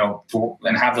manage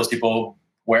and have those people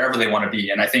wherever they want to be.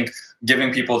 And I think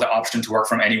giving people the option to work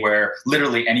from anywhere,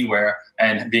 literally anywhere,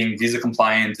 and being visa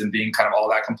compliant and being kind of all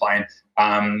that compliant,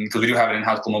 because we do have an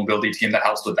in-house global mobility team that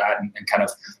helps with that, and kind of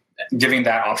giving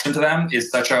that option to them is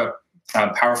such a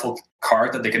powerful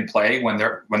card that they can play when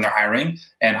they're hiring.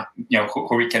 And who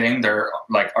are we kidding? There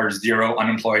are 0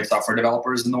 unemployed software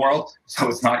developers in the world, so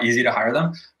it's not easy to hire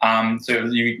them. So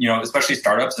especially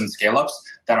startups and scale-ups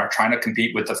that are trying to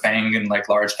compete with the FANG and like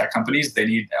large tech companies, they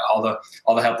need all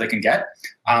the help they can get.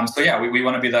 We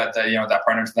want to be that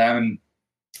partner to them.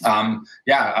 And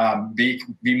be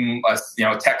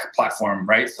a tech platform,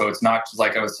 right? So it's not just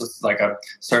like a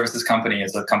services company.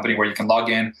 It's a company where you can log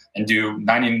in and do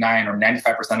 99 or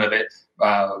 95% of it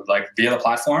via the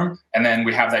platform, and then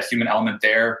we have that human element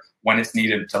there when it's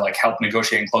needed to like help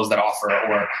negotiate and close that offer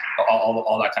or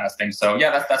all that kind of thing. So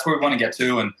that's where we want to get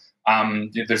to. And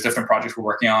there's different projects we're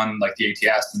working on, like the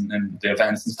ATS and the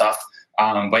events and stuff.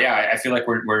 I feel like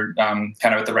we're kind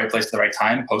of at the right place at the right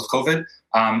time post-COVID.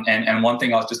 And one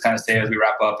thing I'll just kind of say as we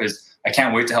wrap up is I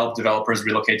can't wait to help developers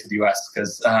relocate to the US,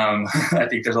 because I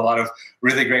think there's a lot of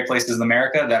really great places in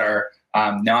America that are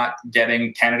not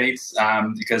getting candidates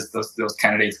because those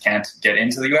candidates can't get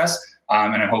into the US.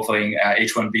 And then hopefully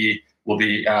H-1B will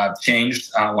be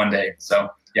changed one day. So,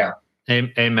 yeah.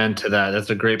 Amen to that. That's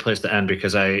a great place to end,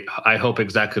 because I hope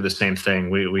exactly the same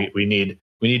thing. We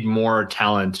need more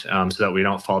talent so that we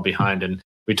don't fall behind. And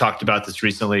we talked about this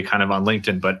recently kind of on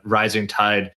LinkedIn, but rising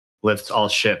tide lifts all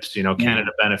ships.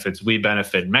 Canada benefits, we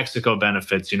benefit, Mexico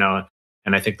benefits, and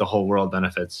I think the whole world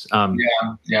benefits. One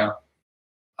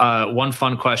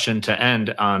fun question to end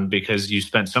on, because you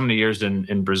spent so many years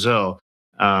in Brazil,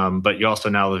 but you also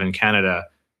now live in Canada.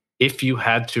 If you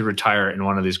had to retire in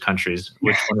one of these countries,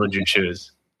 which one would you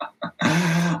choose?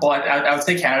 Well, I would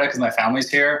say Canada because my family's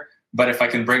here. But if I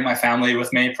can bring my family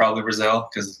with me, probably Brazil,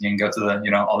 because you can go to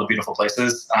the all the beautiful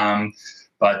places.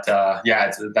 That's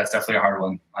definitely a hard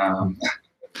one.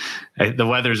 The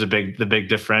weather's the big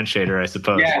differentiator, I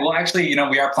suppose. Yeah, well, actually,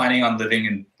 we are planning on living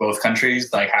in both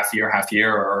countries, like half year,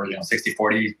 or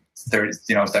 60-40, 30,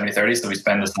 70-30. So we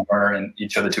spend the summer in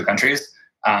each of the two countries.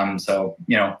 Why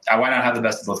not have the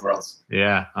best of both worlds?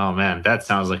 Yeah. Oh man, that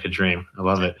sounds like a dream. I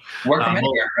love it. Work from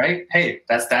anywhere, right? Hey,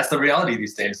 that's the reality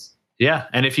these days. Yeah,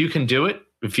 and if you can do it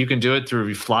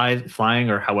through flying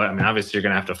or however, I mean, obviously you're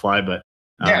going to have to fly, but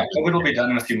COVID will be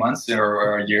done in a few months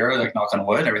or a year. Like, knock on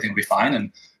wood, everything will be fine.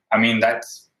 And I mean,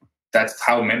 that's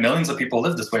how millions of people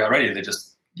live this way already. They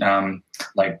just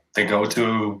they go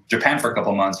to Japan for a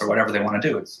couple of months or whatever they want to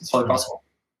do. It's totally possible.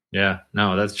 Yeah,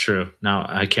 no, that's true. No,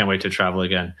 I can't wait to travel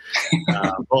again.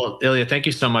 Well, Ilya, thank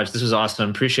you so much. This was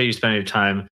awesome. Appreciate you spending your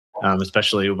time.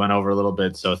 Especially we went over a little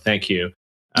bit, so thank you.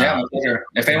 Yeah, my pleasure.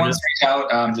 If anyone wants to reach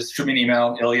out, just shoot me an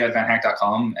email,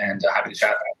 ilya@vanhack.com, and happy to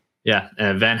chat. Yeah,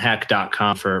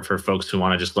 vanhack.com for folks who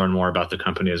want to just learn more about the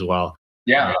company as well.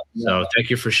 Yeah. So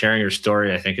thank you for sharing your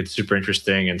story. I think it's super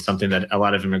interesting and something that a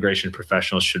lot of immigration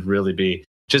professionals should really be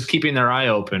just keeping their eye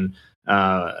open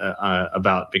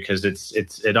about, because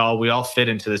we all fit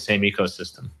into the same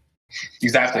ecosystem.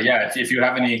 Exactly. Yeah. If you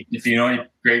know any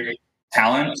great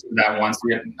talent that wants to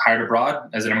get hired abroad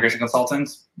as an immigration consultant,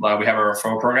 we have a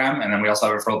referral program, and then we also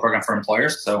have a referral program for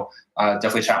employers. So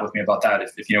definitely chat with me about that.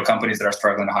 If you know companies that are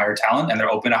struggling to hire talent and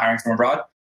they're open to hiring from abroad,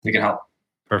 we can help.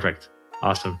 Perfect.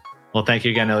 Awesome. Well, thank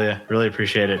you again, Ilya. Really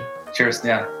appreciate it. Cheers.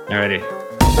 Yeah. Alrighty.